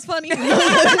thought that was funny?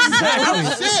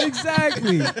 exactly.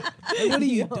 Exactly. Like, what are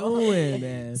you doing,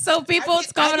 man? So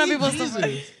people's comment on need people's Jesus.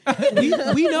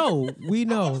 stuff. we know. We I'm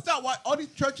know. gonna start all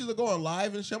these churches are going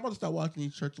live and shit. I'm gonna start watching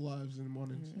these church lives in the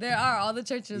mornings. There are. All the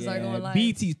churches are going live.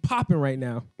 BT's popping right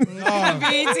now.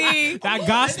 BT. That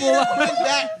gospel.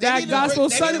 That That Gospel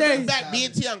Sunday. Bring back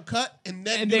B&T Uncut and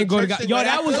then And do then a go to church God. thing Yo, right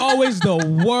that was after. always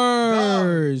the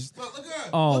worst. Look at her.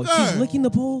 Oh, Look at she's her. licking the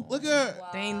pole. Look at her.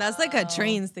 Dang, that's like a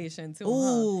train station too.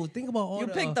 Ooh, think about all You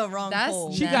the. picked the wrong That's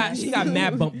pole. She got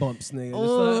mad bumps, nigga.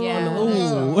 Ooh. Yeah.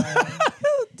 Ooh.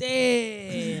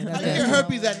 Damn. I can get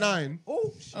herpes at 9.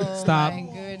 Oh, Stop. my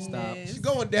goodness. She's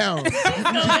going down. She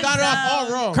started off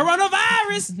all wrong.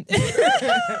 Coronavirus.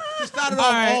 She started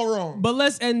off all wrong. But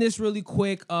let's end this really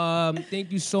quick.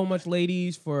 Thank you so much,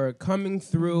 ladies, for coming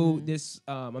through this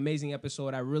amazing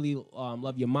episode. I really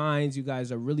love your minds. You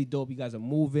guys are really dope. You guys are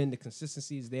moving. The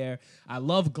consistency is there. I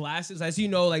love glasses. As you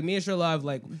know, like me and Sherlove,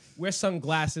 like wear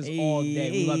sunglasses all day.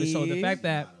 We love it. So the fact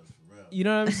that, you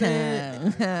know what I'm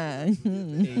saying?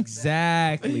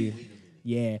 Exactly.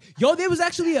 Yeah. Yo, there was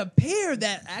actually a pair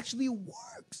that actually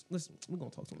works. Listen, we're going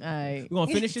to talk to them. Alright. We're going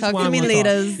to finish this Talk to while me we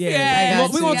later. talk. Yeah,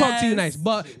 Yes. we're going to talk to you Yes. nice.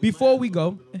 But before we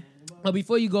go,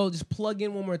 before you go, just plug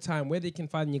in one more time where they can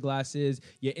find your glasses,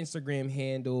 your Instagram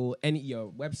handle,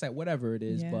 your website, whatever it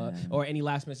is, Yeah. or any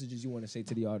last messages you want to say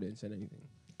to the audience and anything.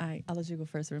 I'll let you go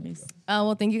first, Remise.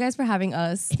 Well, thank you guys for having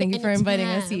us. Thank you for inviting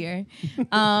us here.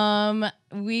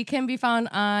 We can be found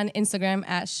on Instagram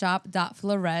at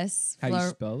shop.flores. How you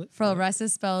spell it? Flores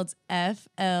is spelled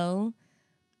FLUO.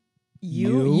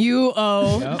 Yep.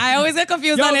 I always get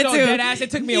confused on it too. That ass, it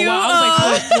took me a while.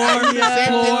 I was like, floor,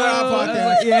 Same thing with our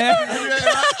podcast.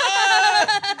 yeah.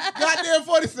 Goddamn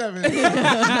 47.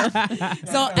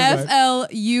 So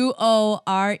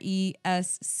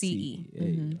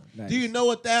FLUORESCE. Nice. Do you know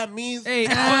what that means? Hey,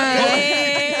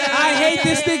 I hate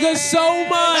this nigga so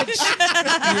much.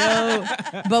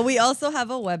 But we also have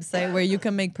a website where you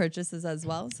can make purchases as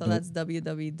well. So that's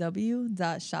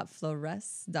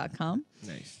www.shopflores.com.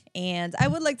 Nice. And I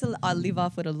would like to leave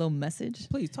off with a little message.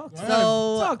 Please talk to him.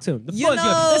 So, Talk to him. The you floor's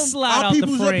yours. know, Let's slide our out the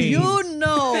people's frame. You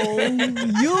know,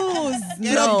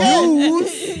 Talk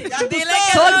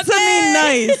talk to me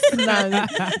nice. Nah.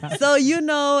 So you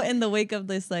know, in the wake of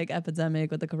this like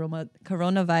epidemic with the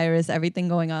coronavirus, everything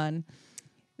going on.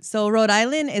 So Rhode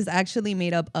Island is actually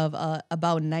made up of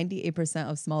about 98%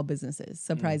 of small businesses,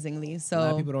 surprisingly. So A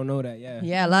lot of people don't know that, yeah.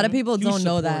 yeah, a lot of people don't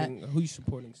know that. Who you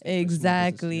supporting?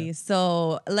 Exactly.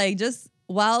 So like just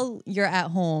while you're at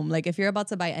home, like if you're about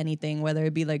to buy anything, whether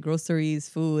it be like groceries,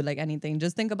 food, like anything,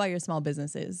 just think about your small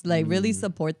businesses. Like really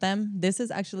support them. This is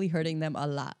actually hurting them a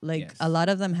lot. Like Yes. a lot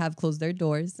of them have closed their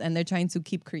doors and they're trying to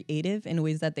keep creative in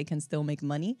ways that they can still make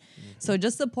money. So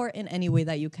just support in any way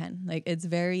that you can. Like it's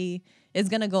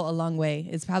gonna go a long way.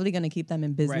 It's probably gonna keep them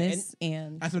in business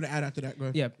and I have to add after that. Go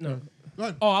ahead. Yeah, no. Go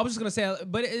ahead. Oh, I was just gonna say,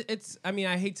 but it's. I mean,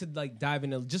 I hate to like dive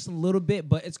into just a little bit,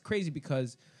 but it's crazy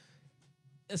because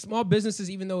small businesses,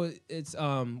 even though it's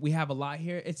we have a lot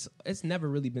here, it's never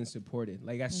really been supported.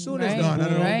 Like as soon as Right. the No, no,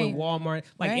 boom no. with Walmart,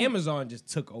 like Right. Amazon just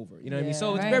took over. You know what I mean?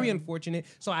 So it's Right. very unfortunate.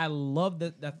 So I love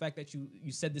the fact that you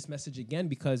said this message again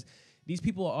because these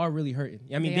people are really hurting.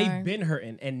 I mean, They they've are. been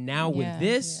hurting, and now Yeah. with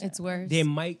this, It's worse. they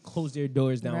might close their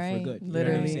doors down for Right. good. You know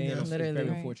Literally. what I'm saying? Yeah. It's Literally. very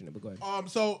Right. unfortunate. But go ahead.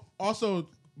 So also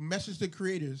message to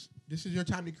creators. This is your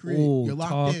time to create. Ooh, You're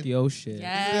locked talk in. your shit.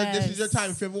 This is your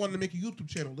time. If you ever want to make a YouTube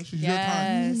channel, this is your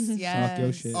time. Yes, yes. Talk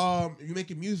your shit. You're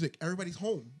making music. Everybody's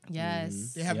home.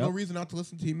 Yes. They have Yep. no reason not to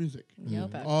listen to your music.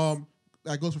 Yep.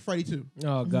 That goes for Freddie too.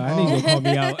 Oh God, I need you to call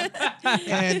me out.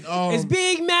 And It's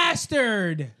being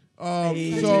mastered. so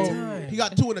time. he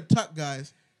got 2 in the tuck,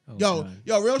 guys. Oh, yo, God.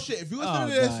 yo, real shit. If you listen Oh,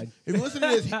 to this, God. if you listen to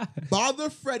this, bother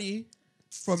Freddie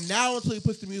from now until he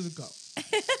puts the music up.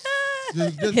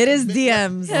 Just hit his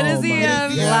DMs. Hit his Oh, my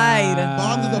DMs. Slide.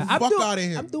 Bother the I'm fuck doing- out of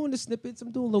him. I'm doing the snippets.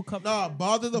 I'm doing a little cup. Nah,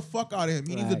 bother the fuck out of him.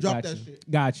 He needs to I drop got that you. shit.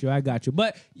 Got you. I got you.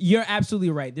 But you're absolutely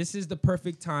right. This is the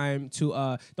perfect time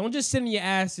to don't just sit in your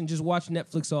ass and just watch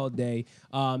Netflix all day.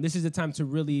 This is the time to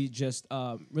really just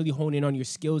really hone in on your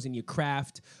skills and your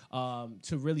craft.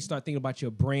 To really start thinking about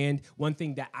your brand. One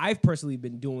thing that I've personally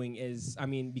been doing is, I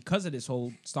mean, because of this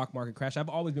whole stock market crash, I've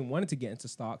always been wanting to get into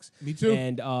stocks. Me too.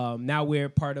 And now we're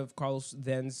part of Carlos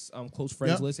Then's close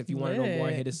friends Yep. list. If you want to know more,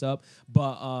 Lit. hit us up.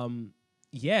 But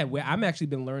yeah, I'm actually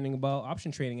been learning about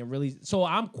option trading and really. So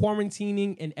I'm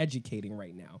quarantining and educating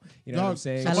right now. You know what I'm Dog,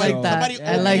 saying? I like So- that. Somebody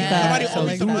I owed like me- that. Somebody So owed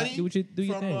me some do- money do what you- do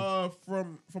your thing.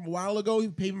 from a while ago. He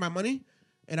paid me my money,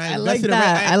 and I I like invested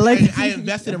that. it. I like- I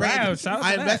invested it right. Wow, Into, shout out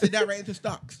I to that. invested that right into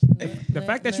stocks. The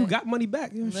fact that you got money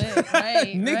back. You know, Lit, right,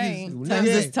 Niggas, right. Times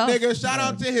is tough. Nigga, shout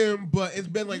out to him, but it's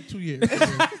been like 2 years.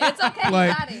 It's okay.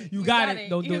 Like, you got it.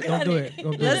 Don't do it. Don't do it.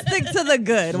 Don't do Let's it. stick to the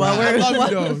good while I we're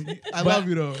love you though. I love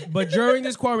you though. But during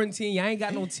this quarantine, I ain't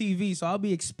got no TV, so I'll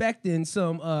be expecting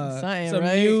some Something, some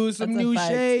right? news, some That's a new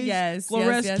fact. shades, Yes,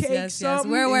 fluorescent yes, cake, yes, yes.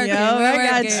 something. We're working. Yo, We're I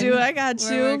got working. you. I got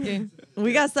We're you. working.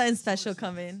 We got something special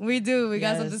coming. We do. We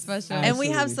got Yes. something special. And we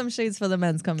have Absolutely. some shades for the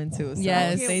men's coming too. So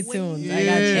Yes. stay tuned. Yeah, I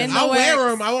got you. In the I'll wear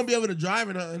works. them. I won't be able to drive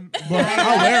or nothing, but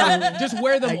I'll wear them. Just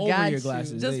wear them I over got your you.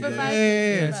 glasses. Just There for you go. fashion.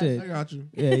 Yeah, That's it. I got you.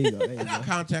 Yeah, you go. There you I got go.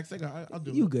 contacts. I'll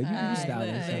do You it. good. You Alright,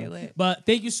 stylish. lit, so. lit. But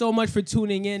thank you so much for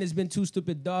tuning in. It's been Two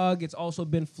Stupid Dog. It's also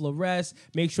been Flores.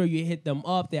 Make sure you hit them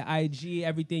up, their IG,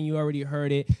 everything. You already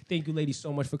heard it. Thank you, ladies,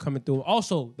 so much for coming through.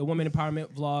 Also, the Women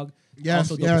Empowerment vlog. Yes,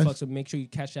 also, dope yes. as fuck, so make sure you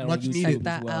catch that Much on YouTube needed. as Check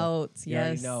that well. out. You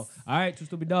already Yes. know. All right, Two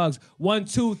Stupid Dogs. 1,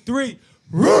 2, 3.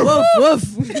 Woof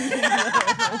woof.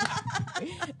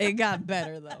 It got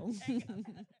better though.